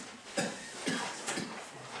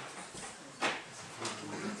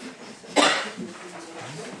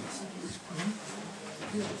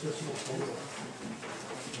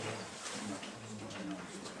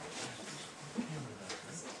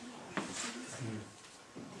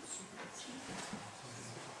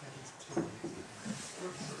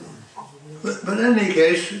 But in any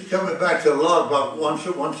case, coming back to the logbook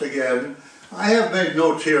once again, I have made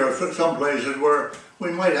notes here of some places where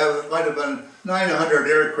we might have been 900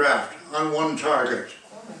 aircraft on one target,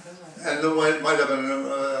 and there might have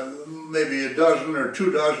been maybe a dozen or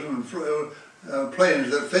 2 dozen planes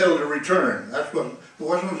that failed to return. That's what it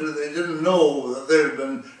wasn't. They didn't know that they had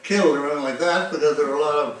been killed or anything like that, because there were a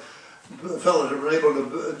lot of fellows that were able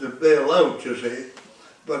to bail out, you see.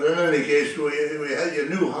 But in any case, you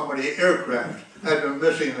knew how many aircraft had been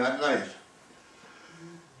missing that night.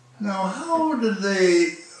 Now, how did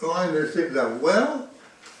they line these things up? Well,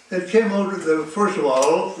 it came out of first of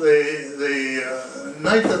all, the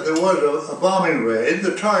night that there was a bombing raid,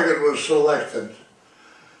 the target was selected.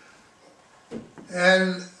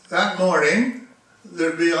 And that morning,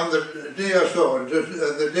 there'd be on the DSO,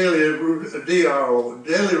 the daily DRO,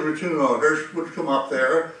 daily routine orders would come up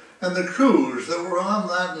there, and the crews that were on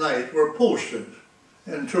that night were posted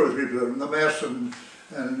in 2 or 3 places, the mess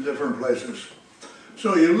and different places.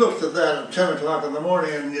 So you looked at that at 10 o'clock in the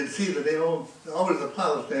morning and you'd see the name, always the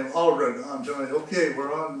pilot's name, Aldred, on tonight. Okay,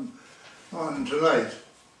 we're on tonight.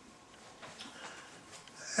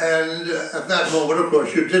 And at that moment, of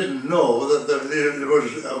course, you didn't know that it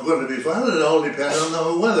was going to be fine. It all depended on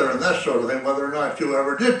the weather and that sort of thing, whether or not you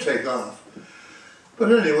ever did take off. But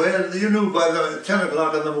anyway, you knew by the 10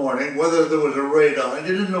 o'clock in the morning whether there was a raid on it.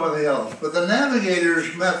 You didn't know anything else. But the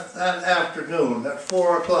navigators met that afternoon at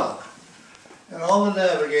 4 o'clock. And all the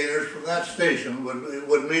navigators from that station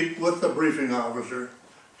would meet with the briefing officer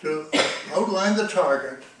to outline the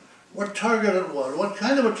target, what target it was, what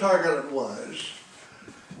kind of a target it was,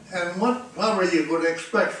 and what power you would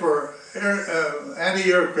expect for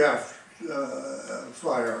anti-aircraft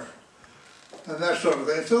fire. And that sort of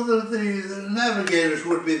thing. So the navigators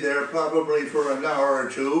would be there probably for an hour or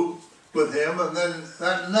 2 with him, and then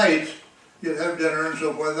that night you'd have dinner and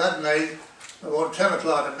so forth. That night, about 10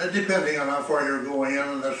 o'clock at night, depending on how far you're going in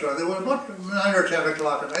and that sort of thing, it was about 9 or 10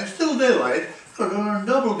 o'clock at night, still daylight, because we were in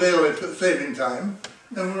double daylight saving time,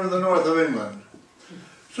 and we were in the north of England.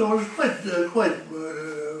 So it was quite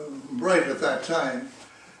bright at that time.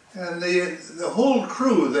 And the whole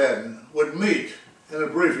crew then would meet in a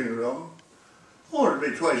briefing room. Or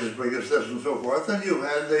it'd be twice as big as this and so forth. And you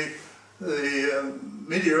had the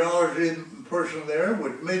meteorology person there.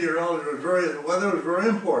 Meteorology was the weather was very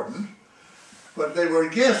important, but they were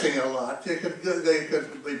guessing a lot. They could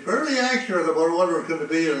be fairly accurate about what it was going to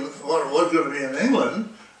be in England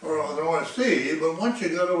or on the North Sea. But once you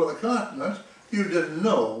got over the continent, you didn't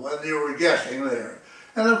know when you were guessing there.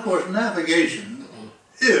 And of course, navigation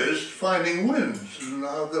is finding winds and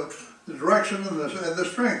the direction and the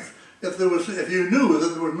strength. If you knew that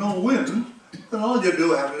there was no wind, then all you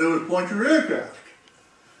do have to do is point your aircraft.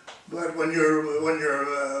 But when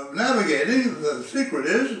you're navigating, the secret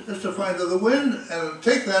is to find the wind and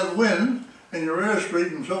take that wind and your airspeed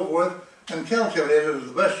and so forth and calculate it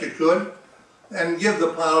as best you could and give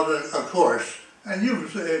the pilot a course. And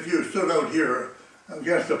if you stood out here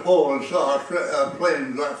against a pole and saw a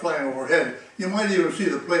plane flying overhead, you might even see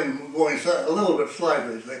the plane going a little bit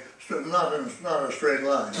sideways, not a straight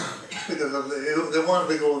line, because they want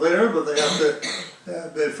to go there, but they have to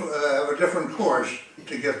have a different course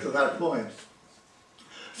to get to that point.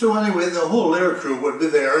 So anyway, the whole air crew would be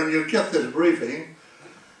there, and you'd get this briefing,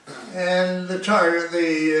 and the target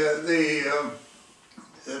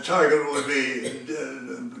would be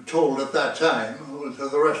told at that time to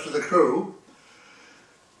the rest of the crew.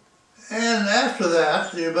 And after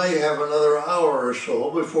that, you may have another hour or so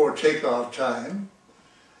before takeoff time,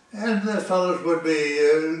 and the fellows would be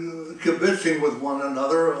kibitzing with one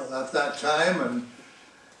another at that time,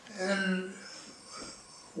 and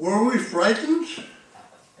were we frightened?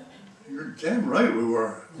 You're damn right we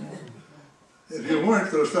were. If you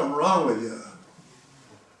weren't, there was something wrong with you.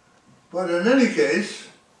 But in any case,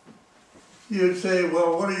 you'd say,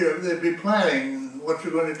 well, they'd be planning what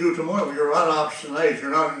you're going to do tomorrow. You're on ops tonight,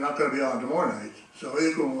 you're not going to be on tomorrow night. So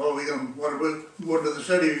you go, well, we can go to the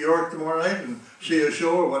city of York tomorrow night and see a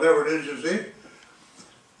show or whatever it is you see.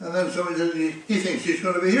 And then somebody says, he thinks he's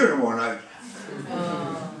going to be here tomorrow night.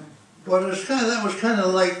 But that was kind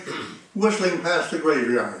of like whistling past the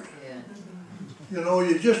graveyard. Yeah. You know,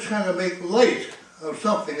 you just kind of make light of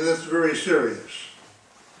something that's very serious.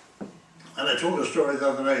 And I told a story the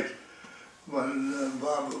other night when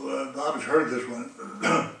Bob's heard this one.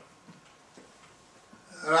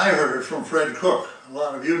 And I heard it from Fred Cook. A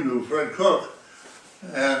lot of you knew Fred Cook.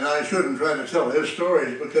 And I shouldn't try to tell his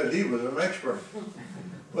stories because he was an expert.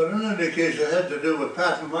 But in any case, it had to do with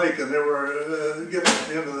Pat and Mike, and they were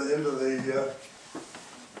getting into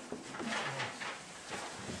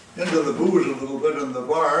the booze a little bit in the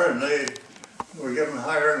bar, and they were getting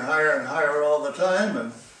higher and higher and higher all the time.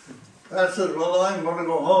 And Pat said, well, I'm going to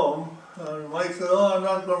go home. And Mike said, oh, I'm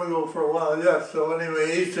not going to go for a while yet. So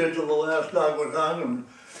anyway, he stayed till the last dog was hung, and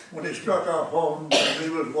when he struck off home, he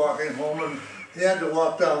was walking home, and he had to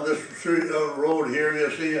walk down this road here, you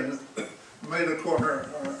see, and made a corner,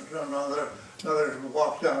 another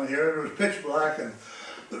walk down here, and it was pitch black, and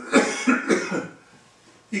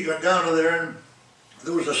he got down to there, and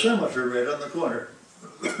there was a cemetery right on the corner.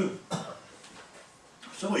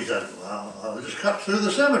 So he said, well, I'll just cut through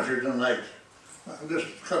the cemetery tonight. I'll just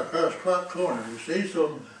cut across the corner, you see.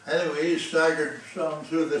 So anyway, he staggered down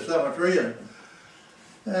through the cemetery,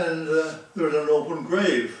 and there was an open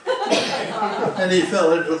grave. And he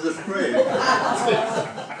fell into this grave.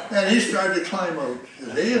 And he started to climb out,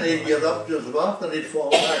 you see, and he'd get up just about, and he'd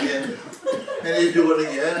fall back in. And he'd do it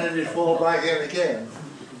again, and he'd fall back in again.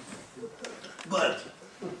 But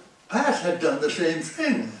Pat had done the same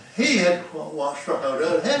thing. He had struck out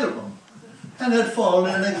ahead of him and had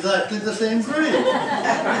fallen in exactly the same grave.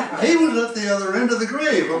 He was at the other end of the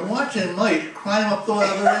grave and watching Mike climb up the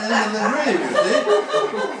other end of the grave, you see.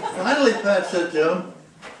 Finally, Pat said to him,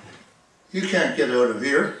 you can't get out of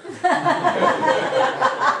here.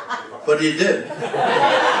 But he did.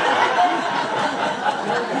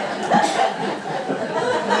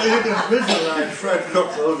 Well, you can visualize Fred Cook,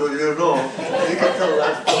 those of you who know. You can tell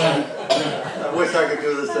that story. I wish I could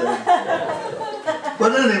do the same.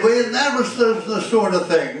 But anyway, that was the sort of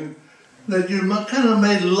thing that you kind of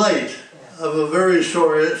made light of a very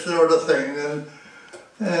sort of thing.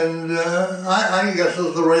 And I guess it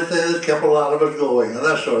was the right thing that kept a lot of it going, and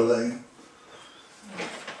that sort of thing.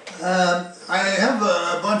 I have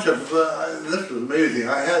a bunch of, this was amazing,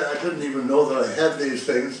 I didn't even know that I had these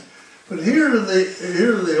things, but here are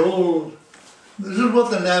the old, this is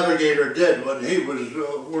what the Navigator did when he was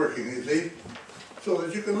working, you see, so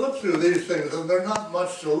that you can look through these things and they're not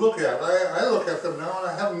much to look at. I look at them now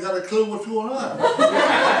and I haven't got a clue what's going on.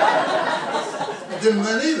 I didn't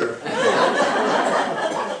then either.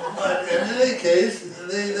 But in any case,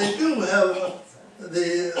 they do have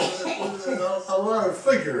a lot of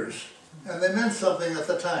figures, and they meant something at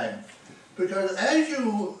the time. Because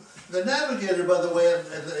the Navigator, by the way, in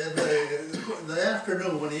the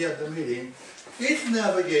afternoon when he had the meeting, each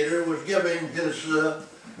Navigator was giving his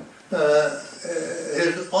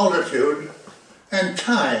altitude and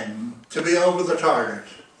time to be over the target.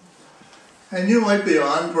 And you might be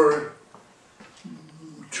on for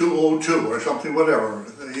 2:02 or something, whatever.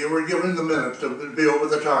 You were given the minute to be over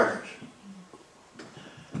the target.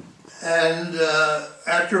 And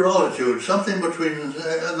at your altitude, something between,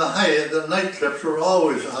 the night trips were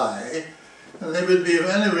always high, and they would be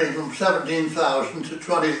anything from 17,000 to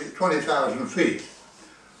 20,000 feet.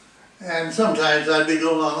 And sometimes I'd be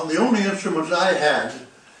going on. The only instruments I had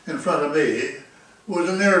in front of me was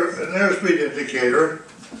an airspeed indicator.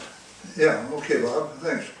 Yeah, okay, Bob,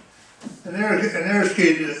 thanks. An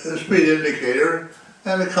airspeed indicator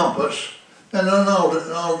and a compass and an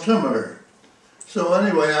altimeter. So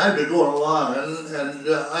anyway, I'd be going along and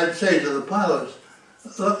I'd say to the pilots,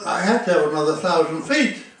 look, I have to have another 1,000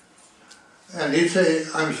 feet. And he'd say,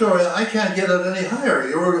 I'm sorry, I can't get it any higher.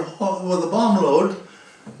 You're with a bomb load,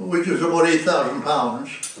 which is about 8,000 pounds.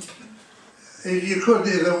 You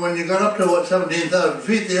couldn't, when you got up to what, 17,000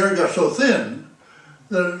 feet, the air got so thin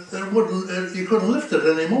that you couldn't lift it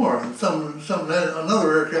anymore. And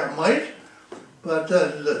another aircraft might, but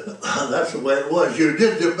that's the way it was. You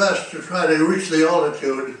did your best to try to reach the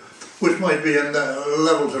altitude, which might be in the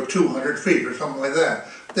levels of 200 feet or something like that.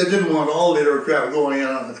 They didn't want all the aircraft going in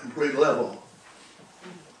on a complete level.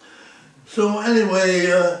 So anyway,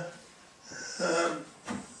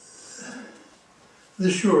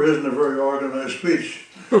 this sure isn't a very organized speech.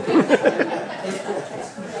 But,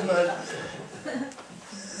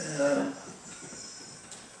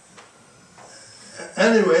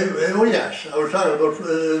 anyway, oh yes, I was talking about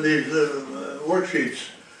these worksheets.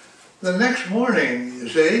 The next morning, you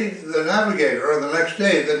see, the Navigator, or the next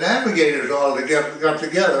day, the Navigators all got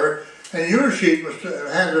together, and your sheet was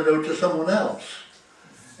handed out to someone else.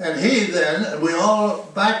 And we all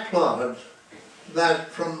backplotted that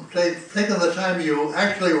from taking the time you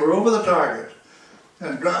actually were over the target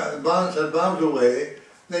and had bombs away,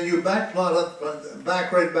 then you backplot it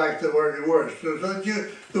right back to where you were. So that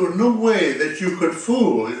there was no way that you could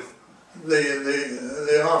fool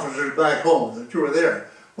the officers back home that you were there.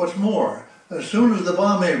 What's more, as soon as the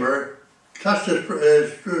bomb aimer touched his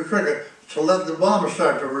trigger to let the bomb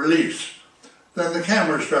start to release, then the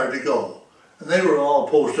cameras started to go. And they were all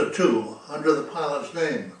posted too, under the pilot's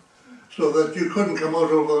name, so that you couldn't come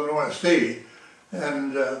out over the North Sea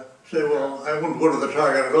and say, well, I wouldn't go to the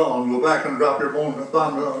target at all, and go back and drop your bomb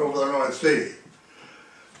over the North Sea.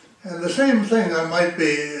 And the same thing I might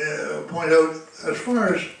point out as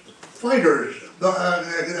far as fighters,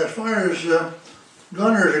 as far as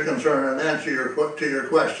gunners are concerned, and answer to your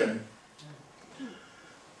question.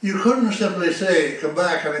 You couldn't simply say, come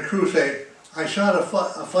back and a crew say, I shot a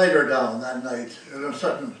fighter down that night in a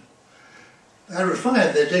sudden. That was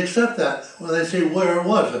fine, they'd accept that when they say, where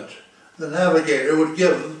was it? The Navigator would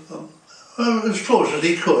give as close as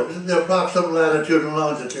he could, the approximate latitude and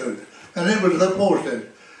longitude, and it was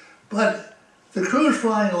posted. But the crews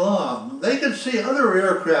flying along, they could see other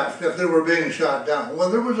aircraft if they were being shot down,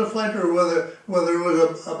 whether it was a fighter or whether it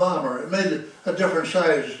was a bomber. It made a different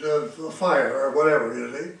size of fire or whatever,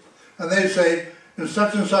 you see. And they'd say, in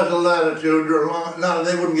such and such a latitude, or no,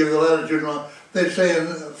 they wouldn't give the latitude long, they'd say in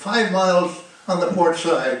 5 miles on the port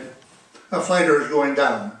side, a fighter is going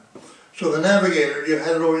down. So the Navigator, you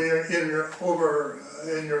had it over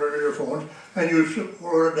in your earphones, and you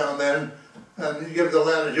wrote it down then, and you give the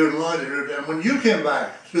latitude and longitude, and when you came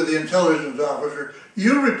back to the intelligence officer,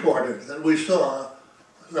 you reported that we saw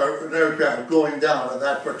an aircraft going down in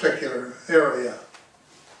that particular area.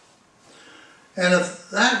 And if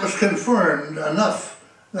that was confirmed enough,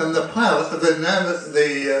 then the pilot,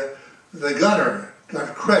 the gunner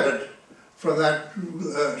got credit for that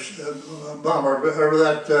bomber, or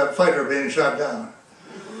that fighter being shot down.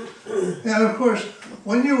 And of course,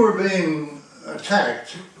 when you were being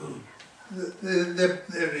attacked,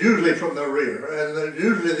 usually from the rear, and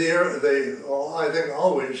usually I think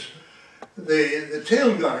always, the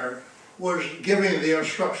tail gunner was giving the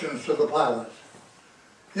instructions to the pilot.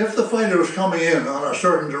 If the fighter was coming in on a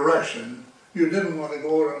certain direction, you didn't want to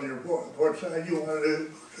go out on your port side, you wanted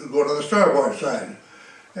to go to the starboard side.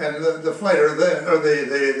 And the fighter then, or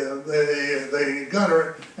the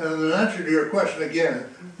gunner, and in answer to your question again,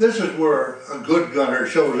 this is where a good gunner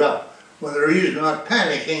shows up, whether he's not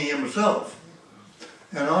panicking himself.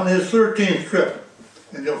 And on his 13th trip,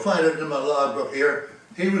 and you'll find it in my logbook here,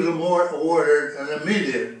 he was awarded an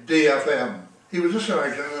immediate DFM. He was a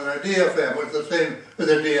sergeant, and a DFM was the same as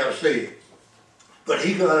a DFC. But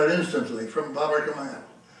he got it instantly from Bomber Command.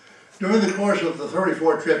 During the course of the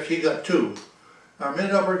 34 trips, he got 2. Our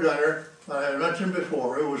mid-upper gunner, I mentioned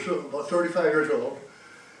before, who was about 35 years old,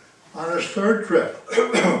 on his 3rd trip,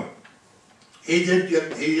 he did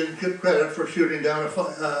get credit for shooting down a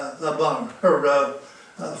bomber, or a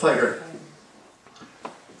fighter.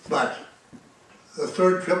 But the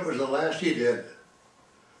third trip was the last he did.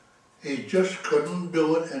 He just couldn't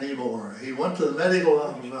do it anymore. He went to the medical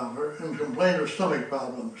office and complained of stomach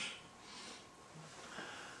problems.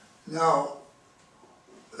 Now,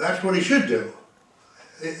 that's what he should do.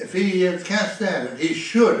 If he can't stand it, he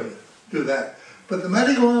should do that. But the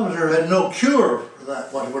medical officer had no cure for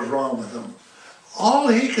that, what was wrong with him. All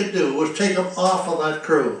he could do was take him off of that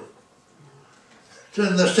crew to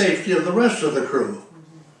the safety of the rest of the crew.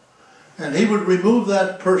 And he would remove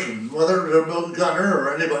that person, whether it was a gunner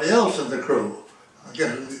or anybody else in the crew. I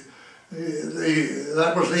guess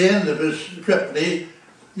that was the end of his trip. And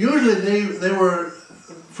usually they were,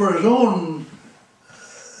 for his own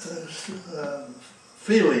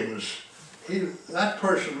feelings, that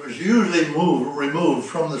person was usually removed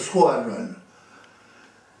from the squadron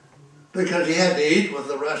because he had to eat with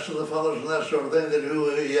the rest of the fellows and that sort of thing that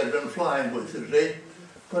who he had been flying with, you see.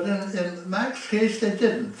 But in Mac's case, they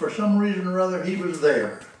didn't. For some reason or other, he was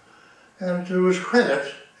there. And to his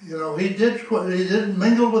credit, you know, he did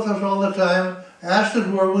mingle with us all the time, asked us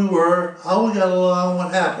where we were, how we got along,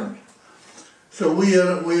 what happened. So we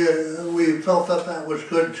felt that that was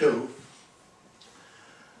good too.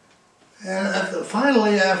 And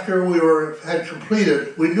finally, after we had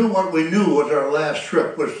completed, we knew what we knew was our last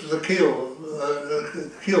trip, which was the Kiel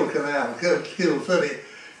Canal, Kiel City.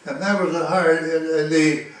 And that was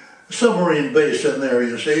the submarine base in there,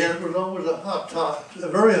 you see, and it was always a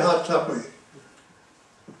very hot topic.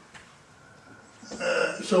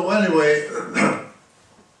 So anyway,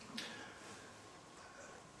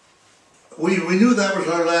 we knew that was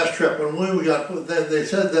our last trip, and when we got, they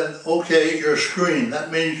said then, okay, you're screened. That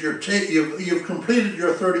means you've completed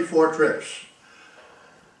your 34 trips.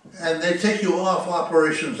 And they take you off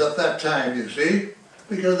operations at that time, you see,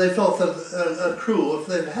 because they felt that a crew, if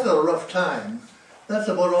they've had a rough time, that's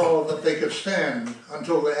about all that they could stand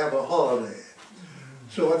until they have a holiday.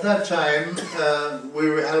 So at that time, we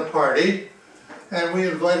had a party, and we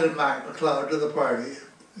invited Mac McLeod to the party.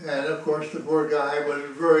 And of course, the poor guy was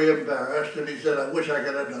very embarrassed, and he said, I wish I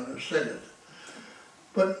could have done it, said it.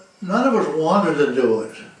 But none of us wanted to do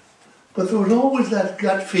it. But there was always that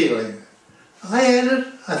gut feeling. I had it,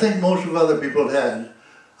 I think most of other people had.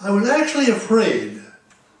 I was actually afraid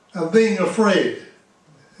of being afraid,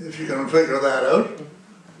 if you can figure that out.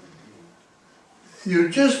 You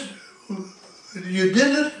did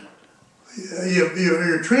it,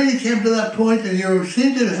 your training came to that point and you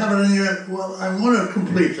seemed to have it in your, well, I want to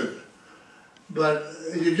complete it. But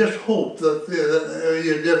you just hope that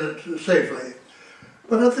you did it safely.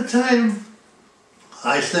 But at the time,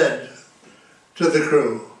 I said to the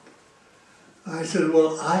crew, I said,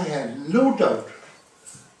 well, I had no doubt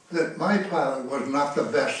that my pilot was not the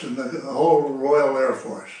best in the whole Royal Air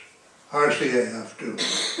Force, RCAF too.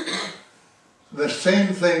 The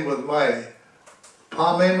same thing with my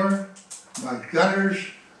palm aimer, my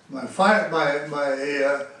gunners, my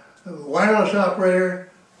wireless operator.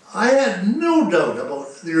 I had no doubt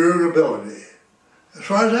about your ability. As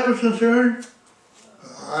far as I was concerned,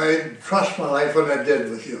 I trust my life when I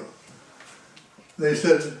did with you. They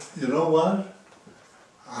said, you know what?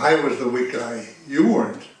 I was the weak guy, you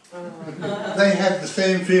weren't. They had the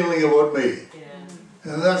same feeling about me.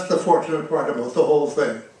 And that's the fortunate part about the whole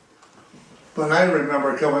thing. But I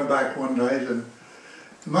remember coming back one night, and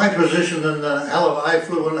my position in Halifax, I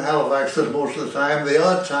flew in Halifax most of the time. The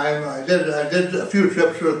odd time, I did a few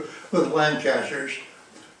trips with Lancasters,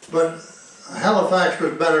 but Halifax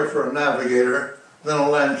was better for a Navigator than a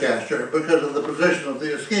Lancaster because of the position of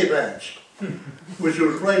the escape hatch, which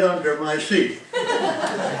was right under my seat.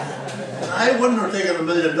 I wouldn't have taken $1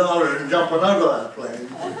 million and jumping out of that plane,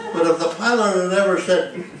 but if the pilot had ever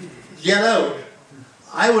said, get out,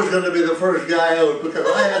 I was going to be the first guy out because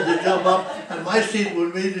I had to jump up and my seat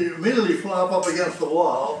would immediately flop up against the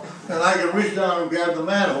wall and I could reach down and grab the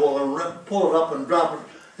manhole and pull it up and drop it.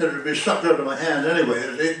 It would be sucked out of my hand anyway,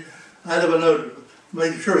 you see. I'd have been out to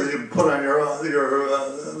make sure that you put on your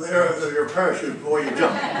parachute before you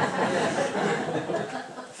jump.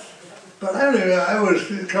 But anyway, we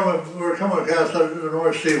were coming across the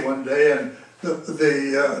North Sea one day, and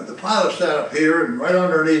the pilot sat up here, and right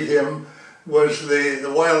underneath him was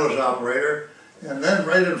the wireless operator, and then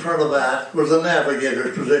right in front of that was the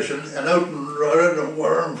navigator's position, and out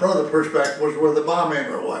in front of the perspective was where the bomb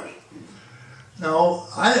aimer was. Now,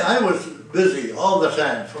 I was busy all the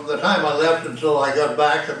time, from the time I left until I got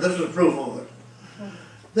back, and this is proof of it.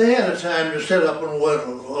 They had a time to sit up and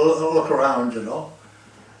look around, you know.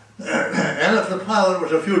 And if the pilot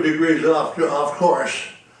was a few degrees off course,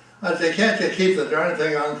 I'd say, can't you keep the darn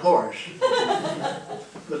thing on course?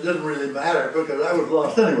 But it didn't really matter because I was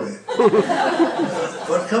lost anyway.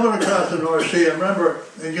 But coming across the North Sea, I remember,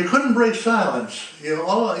 and you couldn't break silence. You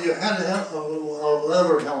had a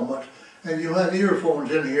leather helmet, and you had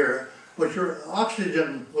earphones in here, but your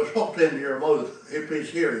oxygen was hooked into your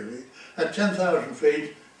mouthpiece here. You see. At 10,000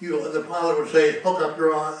 feet, the pilot would say, hook up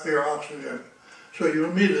your oxygen. So you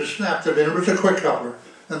immediately snapped it in. It was a quick cover,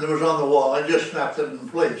 and it was on the wall. I just snapped it in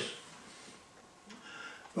place.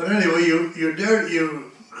 But anyway, you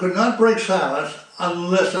could not break silence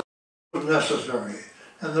unless it was necessary.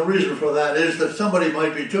 And the reason for that is that somebody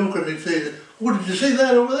might be joking and say, "Oh, did you see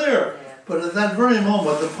that over there?" Yeah. But at that very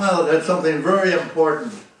moment, the pilot had something very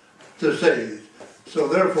important to say. So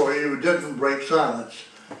therefore, you didn't break silence.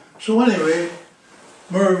 So anyway,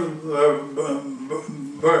 my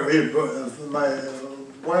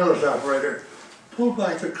wireless operator pulled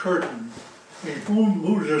back the curtain. He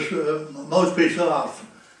moved his mouthpiece off.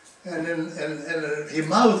 And he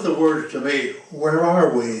mouthed the words to me, "Where are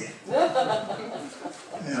we?"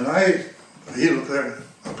 And he looked there,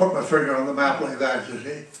 I put my finger on the map like that, you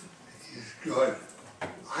see. He's good.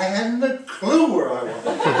 I hadn't a clue where I was.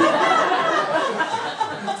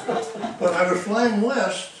 But I was flying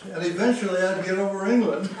west, and eventually I'd get over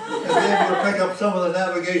England and be able to pick up some of the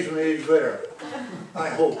navigation aids there. I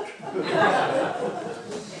hoped.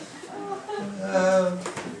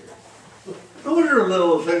 Those are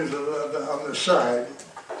little things on the side.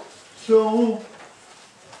 So,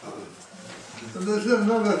 there's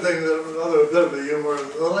another thing, another bit of humor.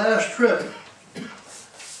 The last trip,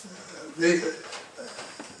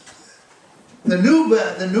 the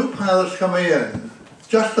new pilots coming in,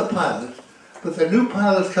 just the pilots, but the new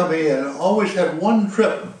pilots coming in always had one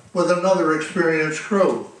trip with another experienced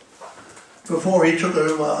crew before he took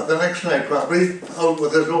the next night probably out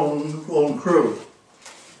with his own crew.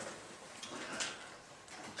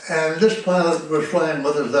 And this pilot was flying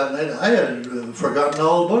with us that night. I had forgotten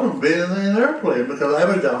all about him being in the airplane because I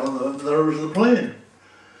was down on the nose of the plane.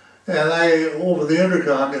 And over the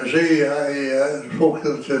intercom, you see, I spoke to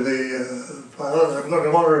the pilot, I'm going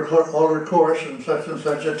to alter course in such and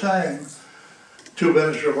such a time, 2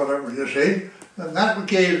 minutes or whatever, you see. And that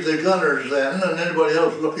gave the gunners then, and anybody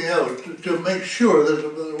else looking out, to make sure that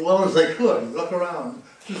as well as they could, look around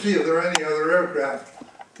to see if there are any other aircraft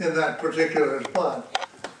in that particular spot.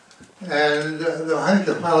 And I think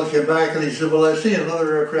the pilot came back and he said, "Well, I see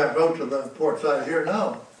another aircraft out to the port side here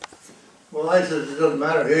now." Well, I said, "It doesn't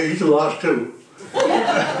matter, he's lost too."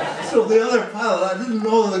 So the other pilot, I didn't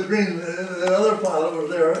know the other pilot was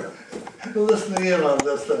there listening in on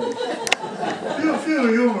this thing. A few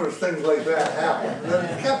humorous things like that happened. And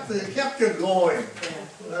it kept you going.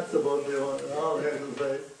 That's about all I have to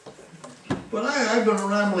say. But I've been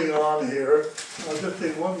rambling on here. I'll just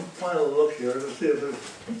take one final look here to see if there's...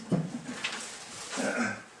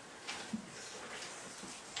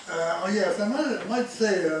 oh yes, I might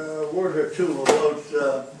say a word or two about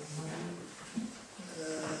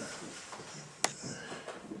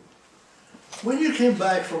when you came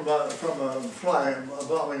back from a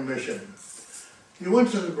bombing mission. You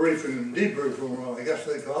went to the debriefing room, I guess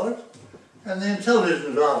they call it, and the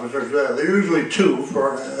intelligence officers there. There are usually 2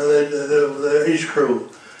 for each crew,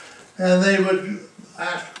 and they would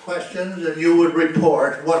ask questions, and you would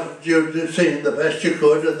report what you'd seen the best you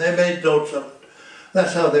could, and they made notes of it.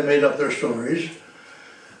 That's how they made up their stories.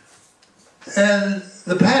 And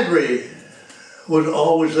the padre was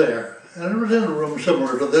always there. And it was in a room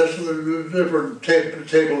similar to this. There were different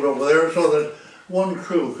tables over there so that one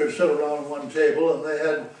crew could sit around one table, and they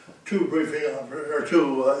had 2 briefing officers, or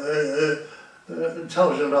 2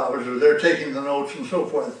 intelligence officers there taking the notes and so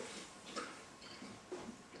forth.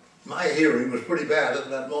 My hearing was pretty bad at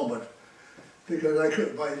that moment because I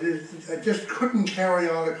just couldn't carry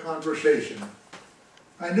on a conversation.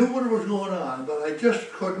 I knew what was going on, but I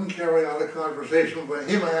just couldn't carry on a conversation with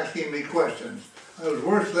him asking me questions. I was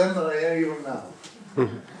worse then than I am even now.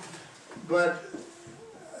 But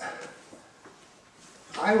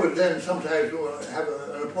I would then sometimes have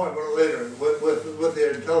an appointment later with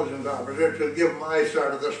the intelligence officer to give my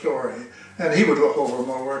side of the story. And he would look over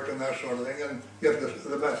my work and that sort of thing and get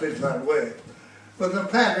the message that way. But the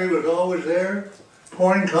padre was always there,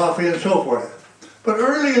 pouring coffee and so forth. But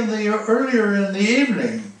earlier in the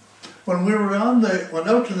evening, when we went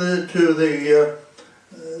out to the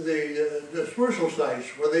dispersal sites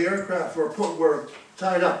where the aircraft were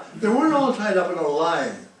tied up, they weren't all tied up in a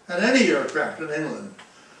line at any aircraft in England,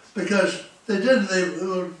 because there'd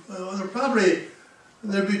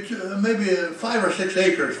be maybe 5 or 6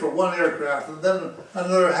 acres for one aircraft, and then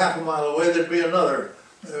another half a mile away there'd be another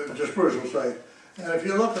dispersal site. And if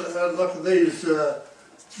you look at these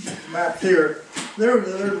maps here,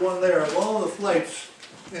 there's one there of all the flights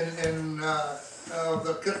in the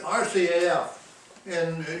RCAF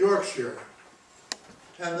in Yorkshire.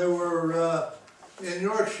 And there were, in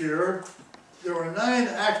Yorkshire, there were 9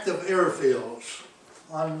 active airfields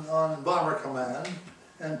on Bomber Command,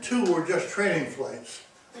 and 2 were just training flights.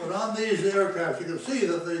 But on these aircraft, you can see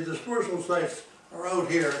that the dispersal sites are out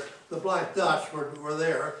here. The black dots were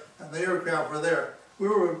there, and the aircraft were there. We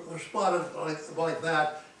were spotted like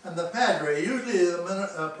that, and the Padre, usually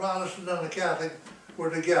the Protestant and the Catholic were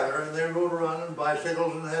together, and they rode around on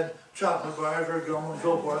bicycles and had chocolate bars or gum and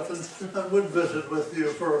so forth, and would visit with you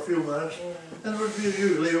for a few minutes. And it would be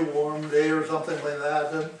usually a warm day or something like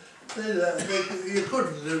that, and you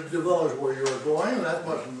couldn't divulge where you were going, and that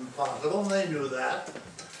wasn't possible, and they knew that.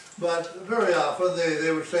 But very often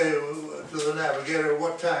they would say to the navigator,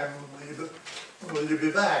 what time will you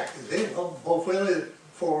be back? You see, well, hopefully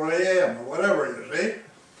 4 a.m. or whatever, you see.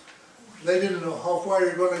 They didn't know how far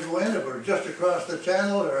you're going to go in, if it was just across the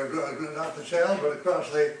channel, or not the channel, but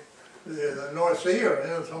across the North Sea, or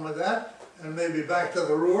something like that, and maybe back to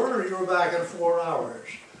the Ruhr, or you were back in 4 hours.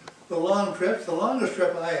 The long trips, the longest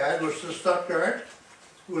trip I had was to Stuttgart.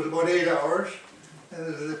 It was about 8 hours, and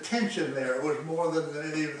the tension there was more than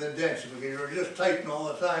even the density, because you were just tighten all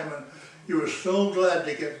the time, and you were so glad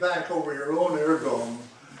to get back over your own airdrome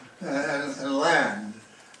and land.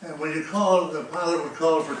 And when you called, the pilot would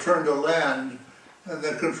call for turn to land, and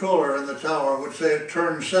the controller in the tower would say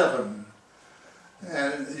turn 7.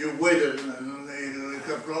 And you waited, and you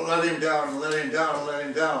kept letting down and letting down and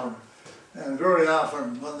letting down. And very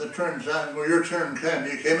often, when the turn time, when your turn came,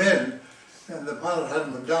 you came in, and the pilot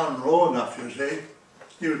hadn't been down low enough, you see.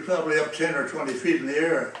 He was probably up 10 or 20 feet in the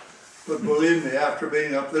air. But believe me, after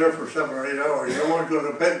being up there for 7 or 8 hours, you weren't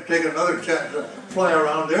going to take another chance to fly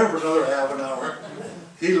around there for another half an hour.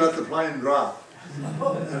 He let the plane drop,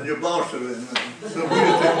 and you bounced it in. So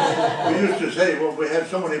we used to say, well, we had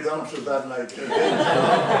so many bounces that night.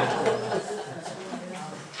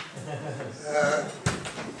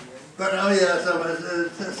 But oh yeah, so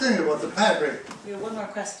the thing about the Padre. We have one more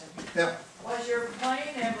question. Yeah. Was your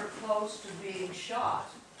plane ever close to being shot?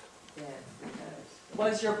 Yeah,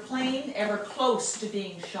 Was your plane ever close to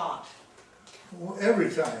being shot? Well, every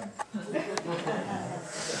time.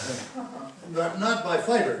 But not by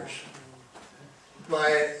fighters,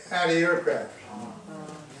 by anti-aircraft.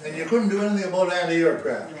 And you couldn't do anything about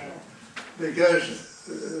anti-aircraft, because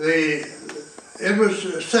it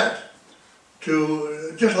was set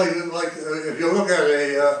to, just like if you look at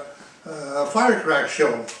a firecrack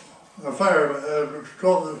show, a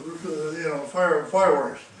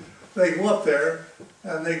fireworks, they go up there,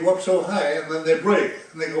 and they go up so high, and then they break,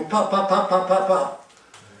 and they go pop, pop, pop, pop, pop, pop.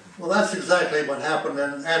 Well, that's exactly what happened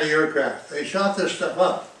in anti-aircraft. They shot this stuff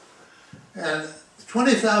up, and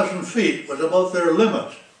 20,000 feet was about their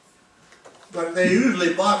limit, but they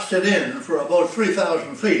usually boxed it in for about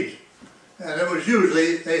 3,000 feet. And it was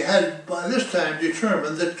usually, they had by this time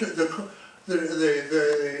determined that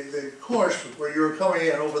the course where you were coming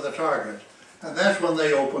in over the target, and that's when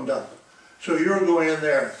they opened up. So you're going in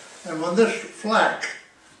there. And when this flak,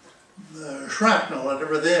 the shrapnel and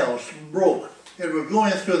everything else broke, it was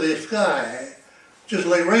going through the sky just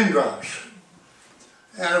like raindrops.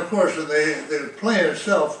 And of course the plane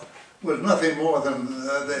itself was nothing more than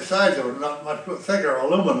the size of it, not much thicker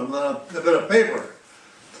aluminum than a bit of paper.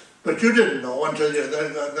 But you didn't know until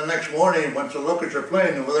the next morning you went to look at your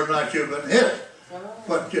plane whether or not you'd been hit.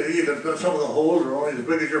 But even some of the holes are only as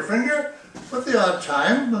big as your finger, but the odd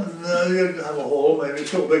time, and you'd have a hole maybe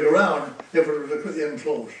so big around if it was in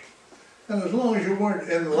close. And as long as you weren't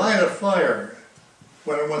in the line of fire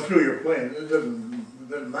when it went through your plane, it didn't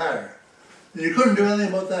matter. And you couldn't do anything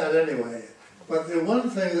about that anyway. But the one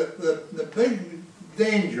thing the big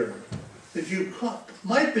danger that you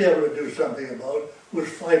might be able to do something about was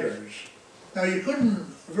fighters. Now you couldn't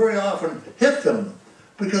very often hit them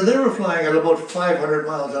because they were flying at about 500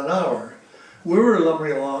 miles an hour. We were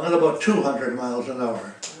lumbering along at about 200 miles an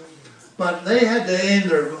hour. But they had to aim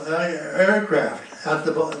their aircraft at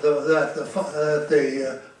the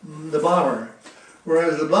bomber,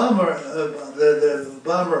 whereas the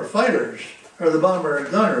bomber fighters, or the bomber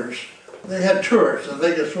gunners, they had turrets and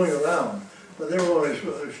they could swing around, but they were only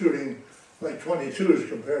shooting like 22s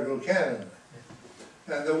compared to a cannon.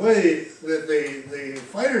 And the way that the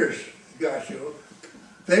fighters got you,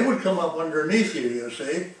 they would come up underneath you, you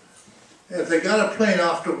see. If they got a plane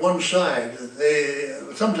off to one side,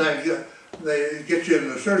 sometimes they get you in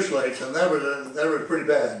the searchlights, and that was pretty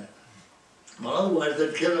bad. But otherwise,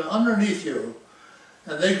 they'd get underneath you,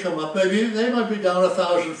 and they'd come up. Maybe they might be down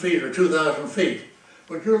 1,000 feet or 2,000 feet,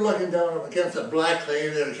 but you're looking down against a black thing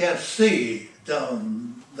and you can't see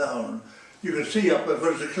down. You can see up if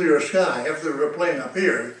there's a clear sky. If there's a plane up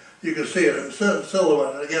here, you can see it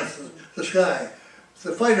silhouetted against the sky.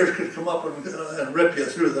 The fighters could come up and rip you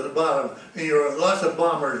through the bottom, and lots of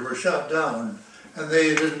bombers were shot down, and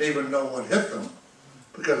they didn't even know what hit them,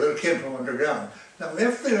 because it came from underground. Now,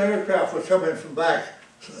 if the aircraft was coming from back,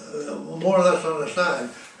 more or less on the side,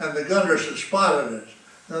 and the gunners had spotted it,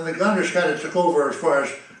 then the gunners kind of took over as far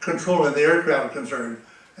as controlling the aircraft concerned.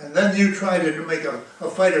 And then you tried to make a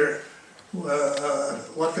fighter,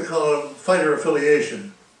 what they call a fighter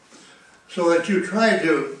affiliation. So that you tried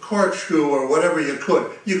to corkscrew or whatever you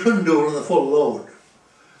could. You couldn't do it with a full load.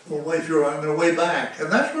 Well, if you're on their way back. And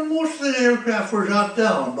that's when most of the aircraft were shot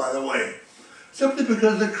down, by the way. Simply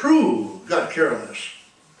because the crew got careless.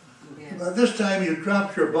 Yeah. By this time you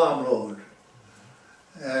dropped your bomb load.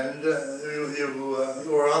 And you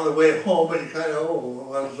were on the way home and you kind of, oh,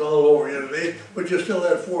 well, it's all over yesterday, but you still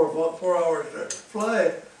had four hours to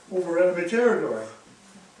fly over enemy territory.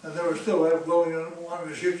 And they were still willing and wanted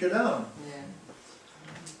to shoot you down.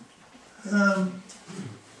 Yeah.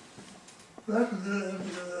 That's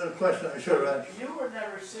the question I should have answered. You were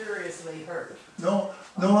never seriously hurt. No,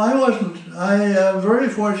 I wasn't. I am very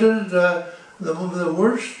fortunate. The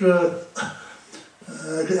worst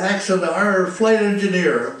accident, our flight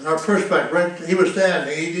engineer, our perspex, right, he was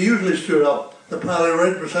standing. He usually stood up, the pilot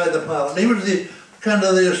right beside the pilot. He was the kind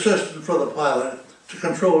of the assistant for the pilot to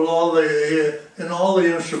control all the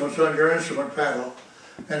instruments on your instrument panel.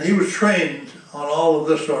 And he was trained on all of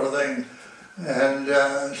this sort of thing. And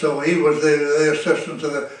so he was the assistant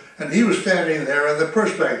to and he was standing there in the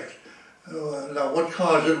perspex. Now what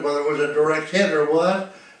caused it, whether it was a direct hit or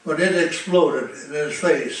what, but it exploded in his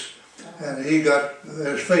face. And he got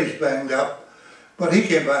his face banged up. But he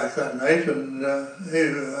came back that night and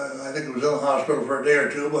I think he was in the hospital for a day or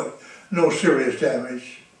two, but no serious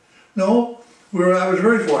damage. No, I was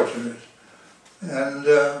very fortunate. And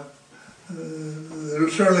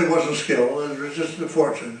it certainly wasn't skill, it was just a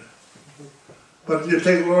fortune. But you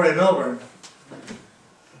take Laurie Melbourne.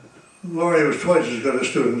 Laurie was twice as good a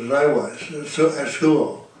student as I was at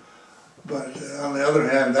school. But on the other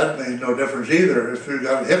hand, that made no difference either if you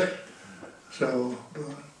got hit. So,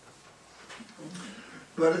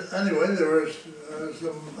 but anyway,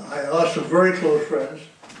 I lost some very close friends.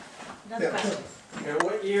 Another question. And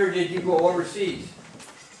what year did you go overseas?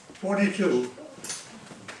 42.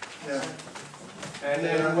 Yeah. And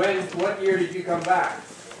then what year did you come back?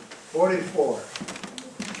 44.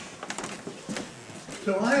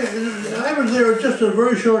 So I was there just a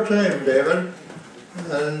very short time, David,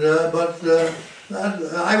 and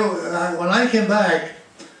when I came back,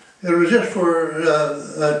 it was just for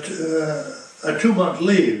a 2-month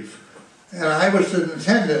leave, and I was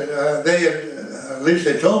intended. At least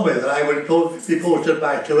they told me that I would be posted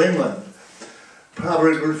back to England,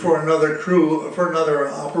 probably for another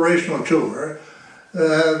operational tour.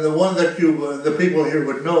 The one that the people here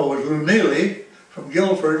would know was Lou Neely from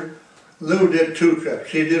Guildford. Lou did 2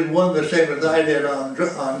 trips. He did one the same as I did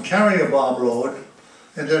on carrying a bomb load,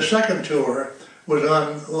 and the second tour was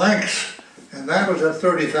on Lancs, and that was at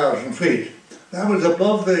 30,000 feet. That was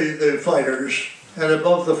above the fighters and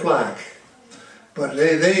above the flak. But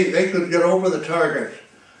they could get over the target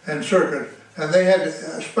and circuit, and they had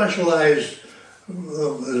specialized,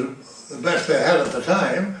 the best they had at the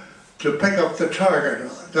time, to pick up the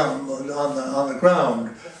target down on the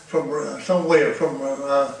ground from some way from.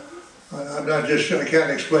 I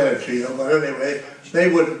can't explain it to you, but anyway, they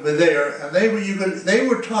would be there, and they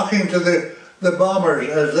were talking to the bombers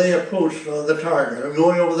as they approached the target and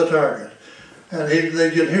going over the target, and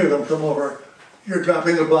they could hear them come over. You're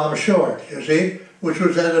dropping the bomb short, you see, which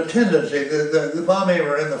was at a tendency. The bomb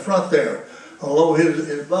aimer in the front there, although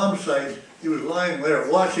his bomb sight, he was lying there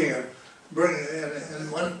watching it.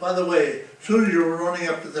 By the way, as soon as you were running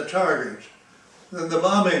up to the target, then the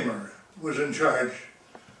bomb aimer was in charge.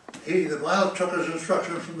 The pilot took his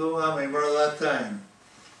instructions from the bomb aimer at that time,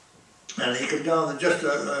 and he could down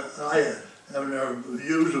I haven't never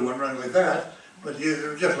used one running like that, but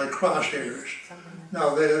they're just like crosshairs.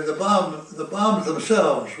 Now the bombs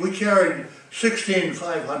themselves, we carried 16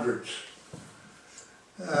 500s,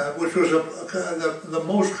 which was the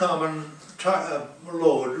most common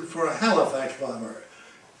load for a Halifax bomber.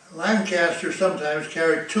 Lancaster sometimes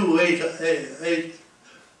carried 2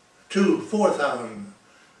 4,000,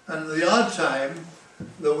 and the odd time,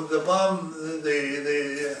 the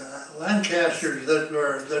Lancasters that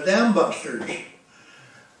were the dam busters,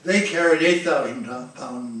 they carried 8,000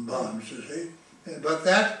 pound bombs, you see. But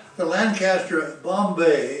the Lancaster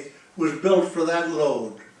Bombay was built for that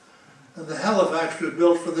load. And the Halifax was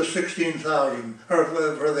built for the 16,000, or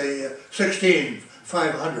for the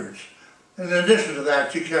 16,500s. In addition to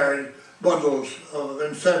that, you carried bundles of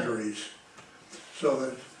incendiaries. So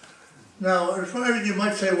that, now, as far as you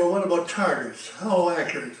might say, well, what about targets? How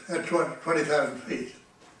accurate at 20,000 feet?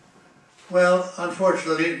 Well,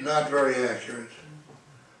 unfortunately, not very accurate.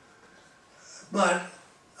 But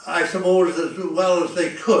I suppose as well as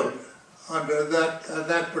they could under that at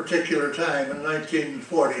that particular time in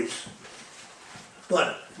 1940s.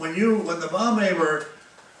 But when the bomb aimer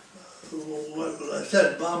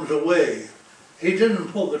said bombs away, he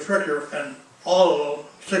didn't pull the trigger and all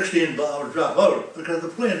 16 bombs drop out because the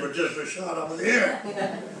plane was just a shot up in the air.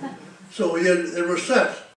 So it was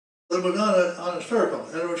set. It was on a circle,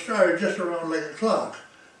 and it was started just around like a clock.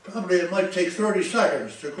 Probably it might take 30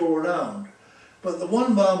 seconds to go around. But the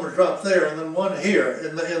one bomb was dropped there, and then one here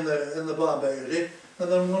in the bomb bay, and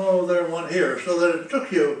then one over there and one here, so that it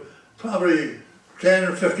took you probably 10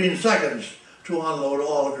 or 15 seconds to unload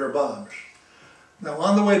all of your bombs. Now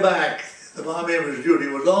on the way back, the bomb aimer's duty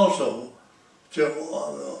was also to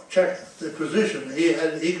check the position.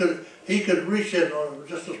 He could reach in on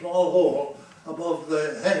just a small hole above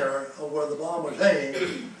the hangar of where the bomb was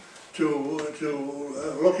hanging to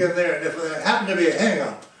look in there, and if there happened to be a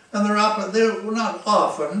hang-up, and they were not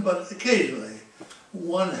often, but occasionally,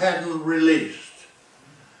 one hadn't released.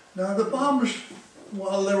 Now the bombs,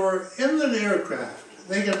 while they were in the aircraft,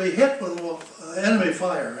 they could be hit with enemy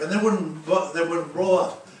fire, and they wouldn't blow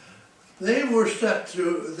up. They were set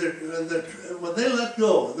to, when they let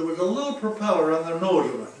go, there was a little propeller on the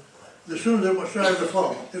nose of it. As soon as it started to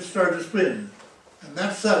fall, it started to spin. And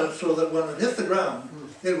that set it so that when it hit the ground,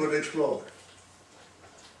 it would explode.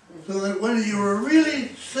 So that when you were really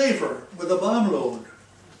safer with a bomb load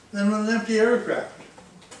than with an empty aircraft,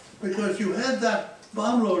 because you had that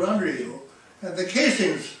bomb load under you, and the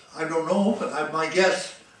casings, I don't know, but my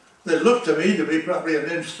guess, they looked to me to be probably an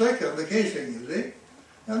inch thick on the casing, you see,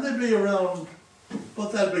 and they'd be around,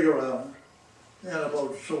 about that big around, and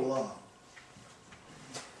about so long.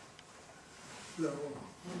 So,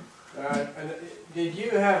 and did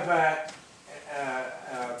you have a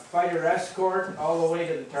fighter escort all the way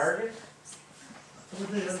to the target?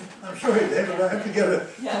 I'm sorry, David, I have to get a...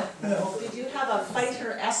 Yeah. Did you have a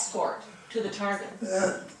fighter escort to the target?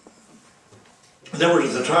 That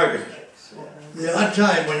was the target. The odd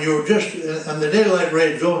time when you were just on the daylight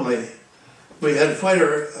raids only, we had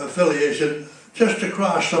fighter affiliation just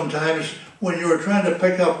across sometimes when you were trying to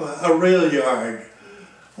pick up a rail yard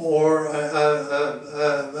or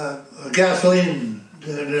a gasoline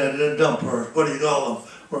dump, or what do you call them,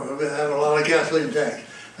 where we had a lot of gasoline tanks.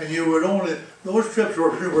 And you would only, those trips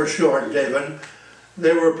were short, David.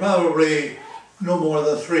 They were probably no more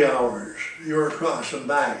than 3 hours. You were across and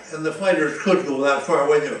back, and the fighters could go that far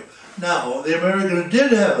with you. Now, the Americans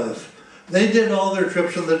did have us. They did all their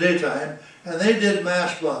trips in the daytime, and they did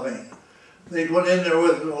mass bombing. They went in there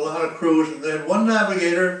with a lot of crews, and they had one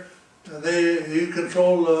navigator, and he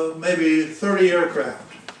controlled maybe 30 aircraft,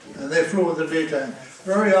 and they flew in the daytime.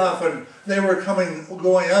 Very often, they were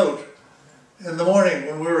going out in the morning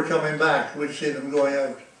when we were coming back. We'd see them going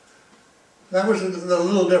out. That was a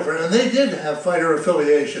little different, and they did have fighter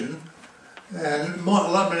affiliation, and a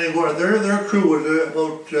lot many were. Their crew was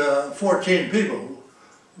about 14 people.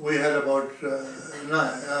 We had about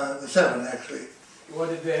 7 actually. What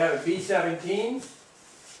did they have, B-17s?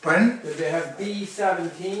 Pardon? Did they have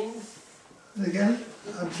B-17s? Again?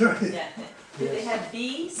 I'm sorry. Yeah. Did they have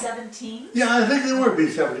B-17? Yeah, I think they were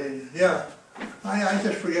B-17, yeah. I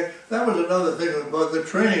just forget. That was another thing about the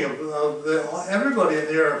training of everybody in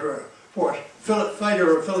the Air Force.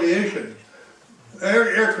 Fighter affiliation,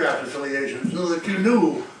 aircraft affiliation, so that you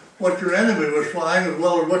knew what your enemy was flying as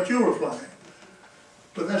well as what you were flying.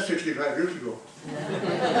 But that's 65 years ago.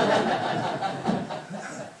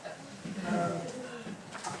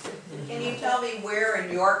 Can you tell me where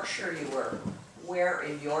in Yorkshire you were? Where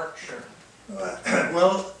in Yorkshire?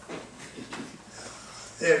 Well,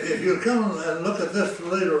 if you come and look at this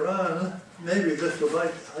later on, maybe this will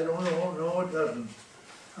like, I don't know, no it doesn't.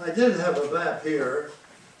 I did have a map here.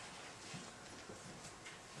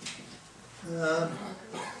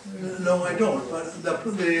 No, I don't, but the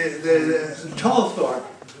Tholthorpe,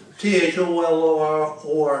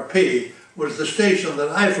 Tholorp, was the station that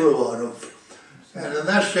I flew out of. And in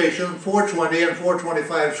that station, 420 and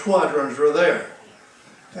 425 squadrons were there.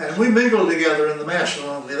 And we mingled together in the mess, and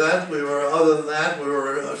only that, other than that, we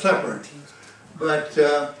were separate. But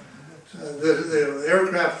the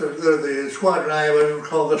aircraft, the squadron I would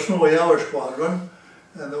call the Snowy Hour Squadron,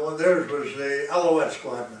 and the one theirs was the Alouette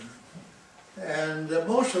Squadron. And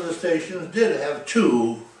most of the stations did have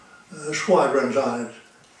 2 squadrons on it.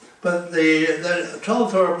 But the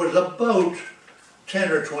Tulthorpe was about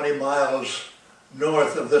 10 or 20 miles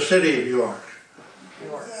north of the city of York.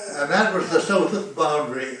 And that was the south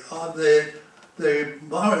boundary. On the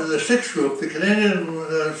 6th group, the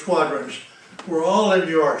Canadian squadrons, were all in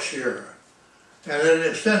Yorkshire. And it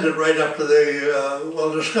extended right up to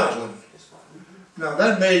to Scotland. Now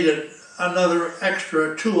that made it another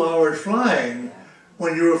extra 2 hours flying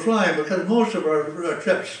when you were flying, because most of our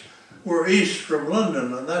trips were east from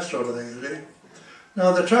London and that sort of thing, you see.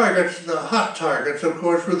 Now the targets, the hot targets, of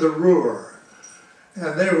course, were the Ruhr.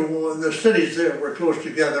 And the cities there were close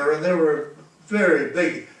together, and they were very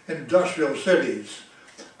big industrial cities.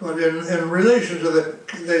 But in relation to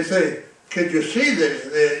they say, could you see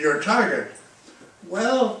your target?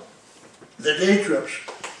 Well, the day trips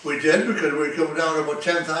we did, because we come down to about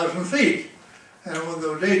 10,000 feet. And with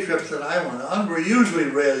the day trips that I went on were usually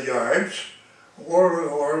rail yards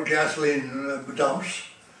or gasoline dumps.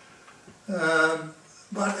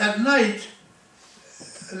 But at night,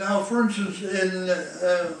 now for instance,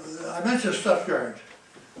 I mentioned Stuttgart.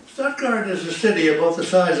 Stuttgart is a city about the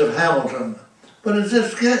size of Hamilton, but it's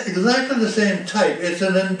exactly the same type. It's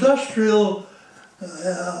an industrial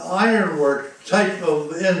ironwork type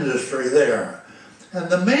of industry there. And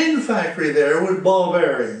the main factory there was ball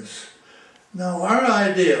bearings. Now our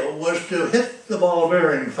idea was to hit the ball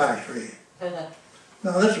bearing factory.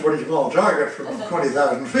 Now this is a pretty small target from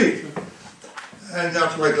 20,000 feet. And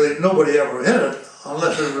not likely nobody ever hit it,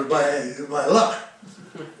 unless it was by luck.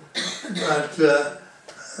 But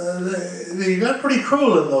they got pretty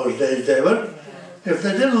cruel in those days, David. If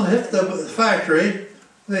they didn't hit the factory,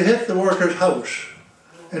 they hit the worker's house.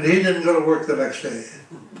 And he didn't go to work the next day.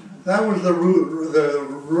 That was the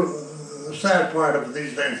sad part of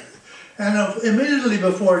these things. And immediately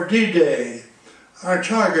before D-Day, our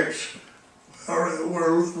targets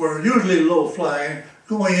were usually low flying,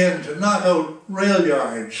 going in to knock out rail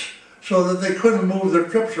yards so that they couldn't move their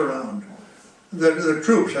troops around. The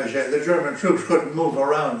troops, I say, the German troops couldn't move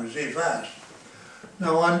around, you see, fast.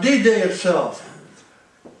 Now on D-Day itself,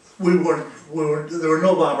 there were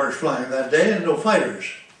no bombers flying that day and no fighters.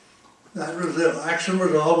 That was the action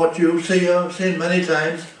was all what you've seen many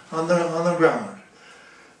times on the ground.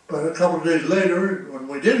 But a couple of days later, when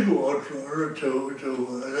we did go out to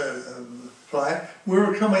fly, we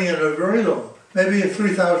were coming in at very low, maybe at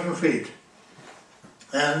 3,000 feet.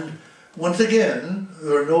 And once again,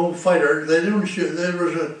 there were no fighters. They didn't shoot. There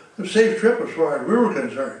was a safe trip as far as we were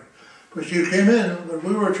concerned. But you came in, but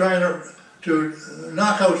we were trying to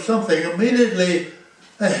knock out something immediately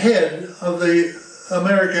ahead of the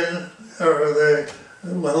American or the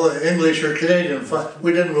English or Canadian.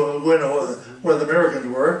 We didn't know where the Americans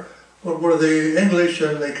were, but where the English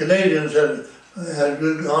and the Canadians had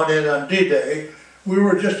gone in on D-Day, we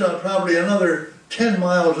were just probably another 10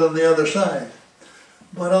 miles on the other side.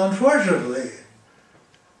 But unfortunately,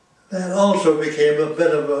 that also became a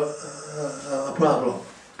bit of a problem.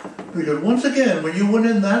 Because once again, when you went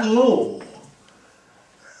in that low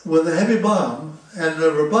with a heavy bomb, and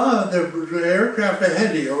the aircraft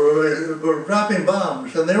ahead of you were dropping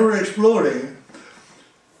bombs, and they were exploding,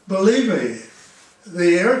 believe me,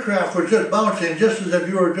 the aircraft was just bouncing just as if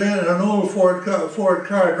you were in an old Ford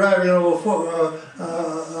car driving over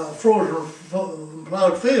a frozen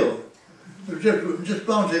plowed field. It was just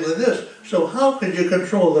bouncing like this. So how could you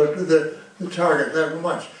control the target that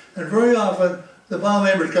much? And very often the bomb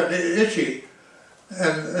aimers got itchy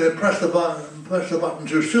and pressed the button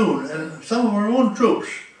too soon, and some of our own troops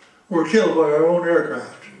were killed by our own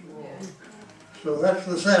aircraft. Yeah. So that's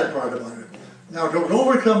the sad part about it. Now to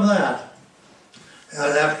overcome that,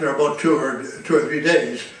 and after about two or three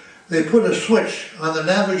days, they put a switch on the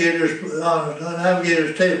navigator's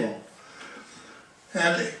table,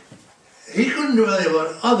 and he couldn't do anything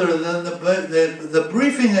about it other than the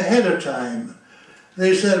briefing ahead of time.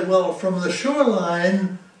 They said, well, from the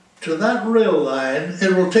shoreline to that rail line,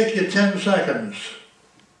 it will take you 10 seconds.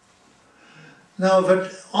 Now, if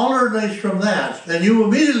it alternates from that, then you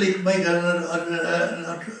immediately make an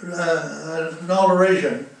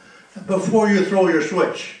alteration before you throw your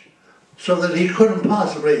switch, so that he couldn't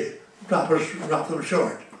possibly drop them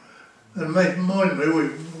short. And we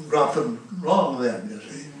dropped them wrong then, you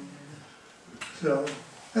see. So,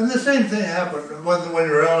 and the same thing happened when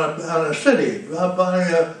you're on a city,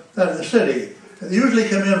 buying a city. They usually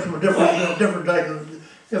come in from different directions.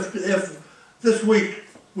 If this week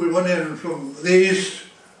we went in from the east,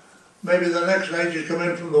 maybe the next night you come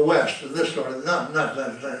in from the west, and this sort of not that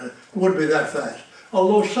it wouldn't be that fast.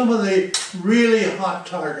 Although some of the really hot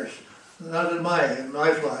targets, not in my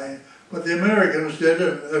flying, but the Americans did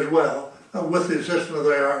as well. with the assistance of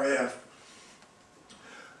the RCAF,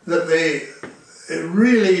 that they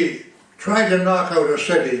really tried to knock out a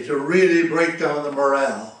city, to really break down the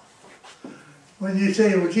morale. When you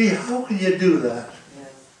say, well, gee, how can you do that?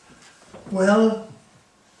 Well,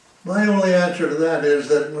 my only answer to that is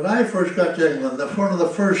that when I first got to England, one of the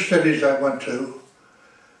first cities I went to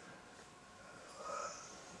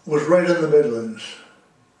was right in the Midlands.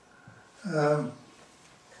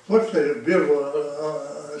 What's the beautiful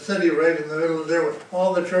city right in the middle there with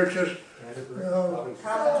all the churches?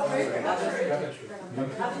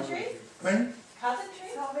 Coventry? Right?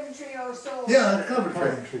 Coventry or so? Yeah,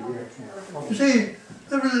 Coventry. You see,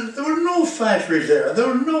 there were no factories there. There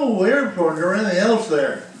was no airport or anything else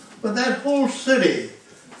there. But that whole city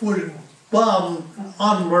was bombed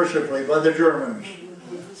unmercifully by the Germans.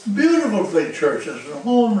 Beautiful big churches and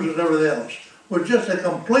homes and everything else were just a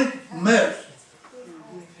complete mess.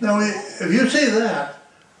 Now, if you see that,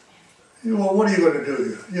 well, what are you going to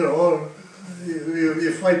do? You know,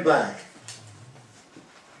 you fight back.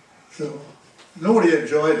 So, nobody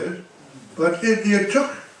enjoyed it, but you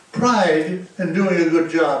took pride in doing a good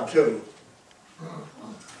job, too.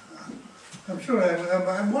 I'm sure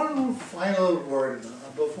I'm one final word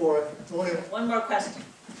before. One more question.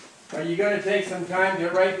 Are you going to take some time to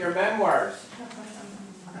write your memoirs?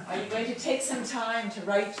 Are you going to take some time to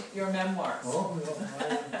write your memoirs? Oh, no,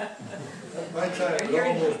 my time is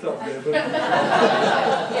almost up there.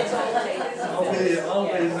 It's all late. I'll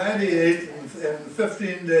be 98 in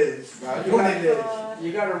 15 days, Well, 20 days.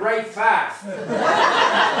 You got to write fast.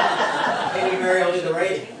 Maybe Mary will do the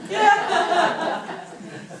writing.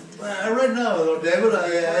 Right now, though, David,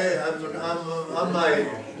 I'm on my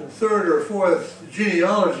third or fourth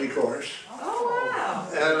genealogy course. Oh, wow.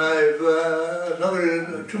 And I've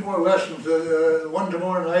another 2 more lessons, one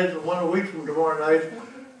tomorrow night and one a week from tomorrow night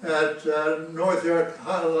at North York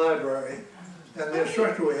Library. And the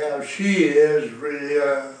instructor we have, she is really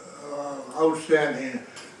outstanding.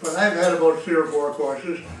 But I've had about 3 or 4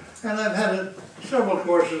 courses, and I've had several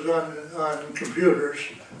courses on computers.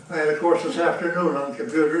 I had a course this afternoon on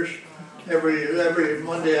computers, every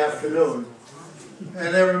Monday afternoon.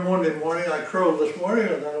 And every Monday morning, I curled this morning,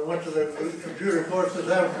 and then I went to the computer course this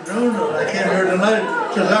afternoon, and I came here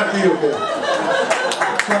tonight to talk to you again.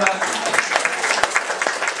 But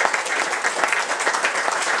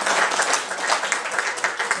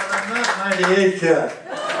I'm not 98 yet.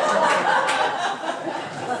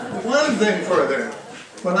 One thing further,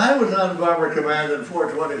 when I was on Bomber Command in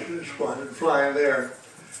 420 Squadron, flying there,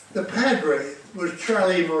 the Padre was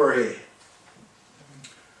Charlie Murray.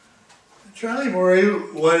 Charlie Murray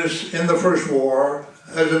was in the First War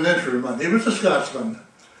as an infantryman. He was a Scotsman.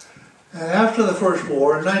 And after the First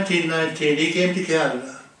War, in 1919, he came to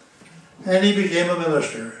Canada. And he became a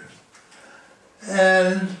minister.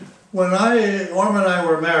 And when Orm and I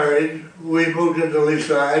were married, we moved into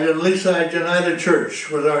Leaside, and Leaside United Church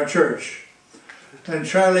was our church. And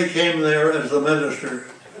Charlie came there as the minister.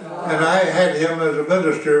 And I had him as a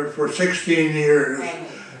minister for 16 years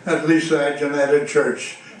at Leaside United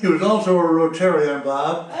Church. He was also a Rotarian,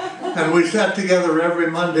 Bob, and we sat together every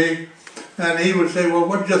Monday, and he would say, well,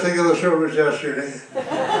 what did you think of the service yesterday? And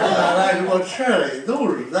I said, well, Charlie,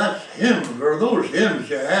 that's hymns, or those hymns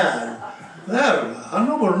you had.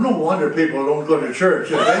 No wonder people don't go to church,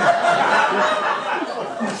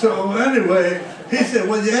 So anyway, he said,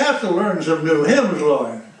 well, you have to learn some new hymns,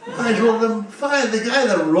 Lorne. I said, well, the guy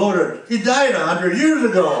that wrote it, he died 100 years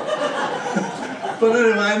ago. But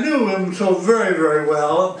anyway, I knew him so very, very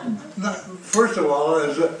well. First of all,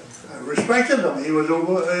 I respected him. He was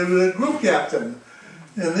a group captain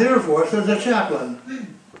in the Air Force as a chaplain.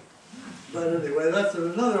 But anyway, that's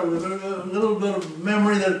another little bit of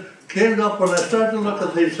memory that came up when I started to look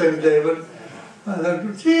at these things, David. I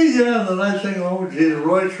thought, gee, yeah, and then I think, oh, gee,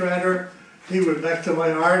 Roy Schrader, he was next to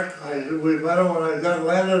my heart. We met him when I got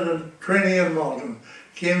landed in training in Malton.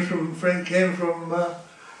 Came from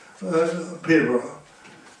Peterborough,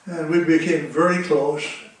 and we became very close,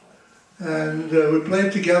 and we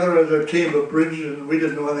played together as a team of bridge, and we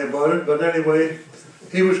didn't know anything about it, but anyway,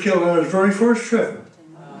 he was killed on his very first trip.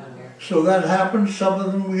 So that happened. Some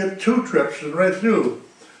of them we get 2 trips and right through,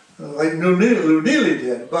 like Lou Neely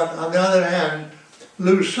did, but on the other hand,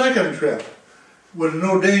 Lou's second trip was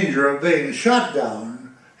no danger of being shot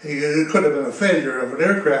down. It could have been a failure of an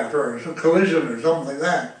aircraft or a collision or something like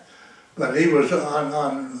that. But he was on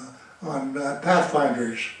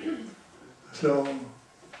Pathfinders. So,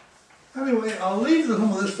 anyway, I'll leave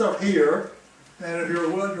some of this stuff here, and if you're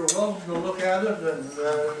welcome to look at it, and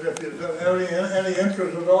if you have any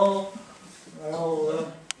interest at all,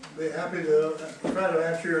 I'll be happy to try to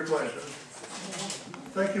answer your questions.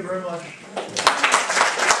 Thank you very much.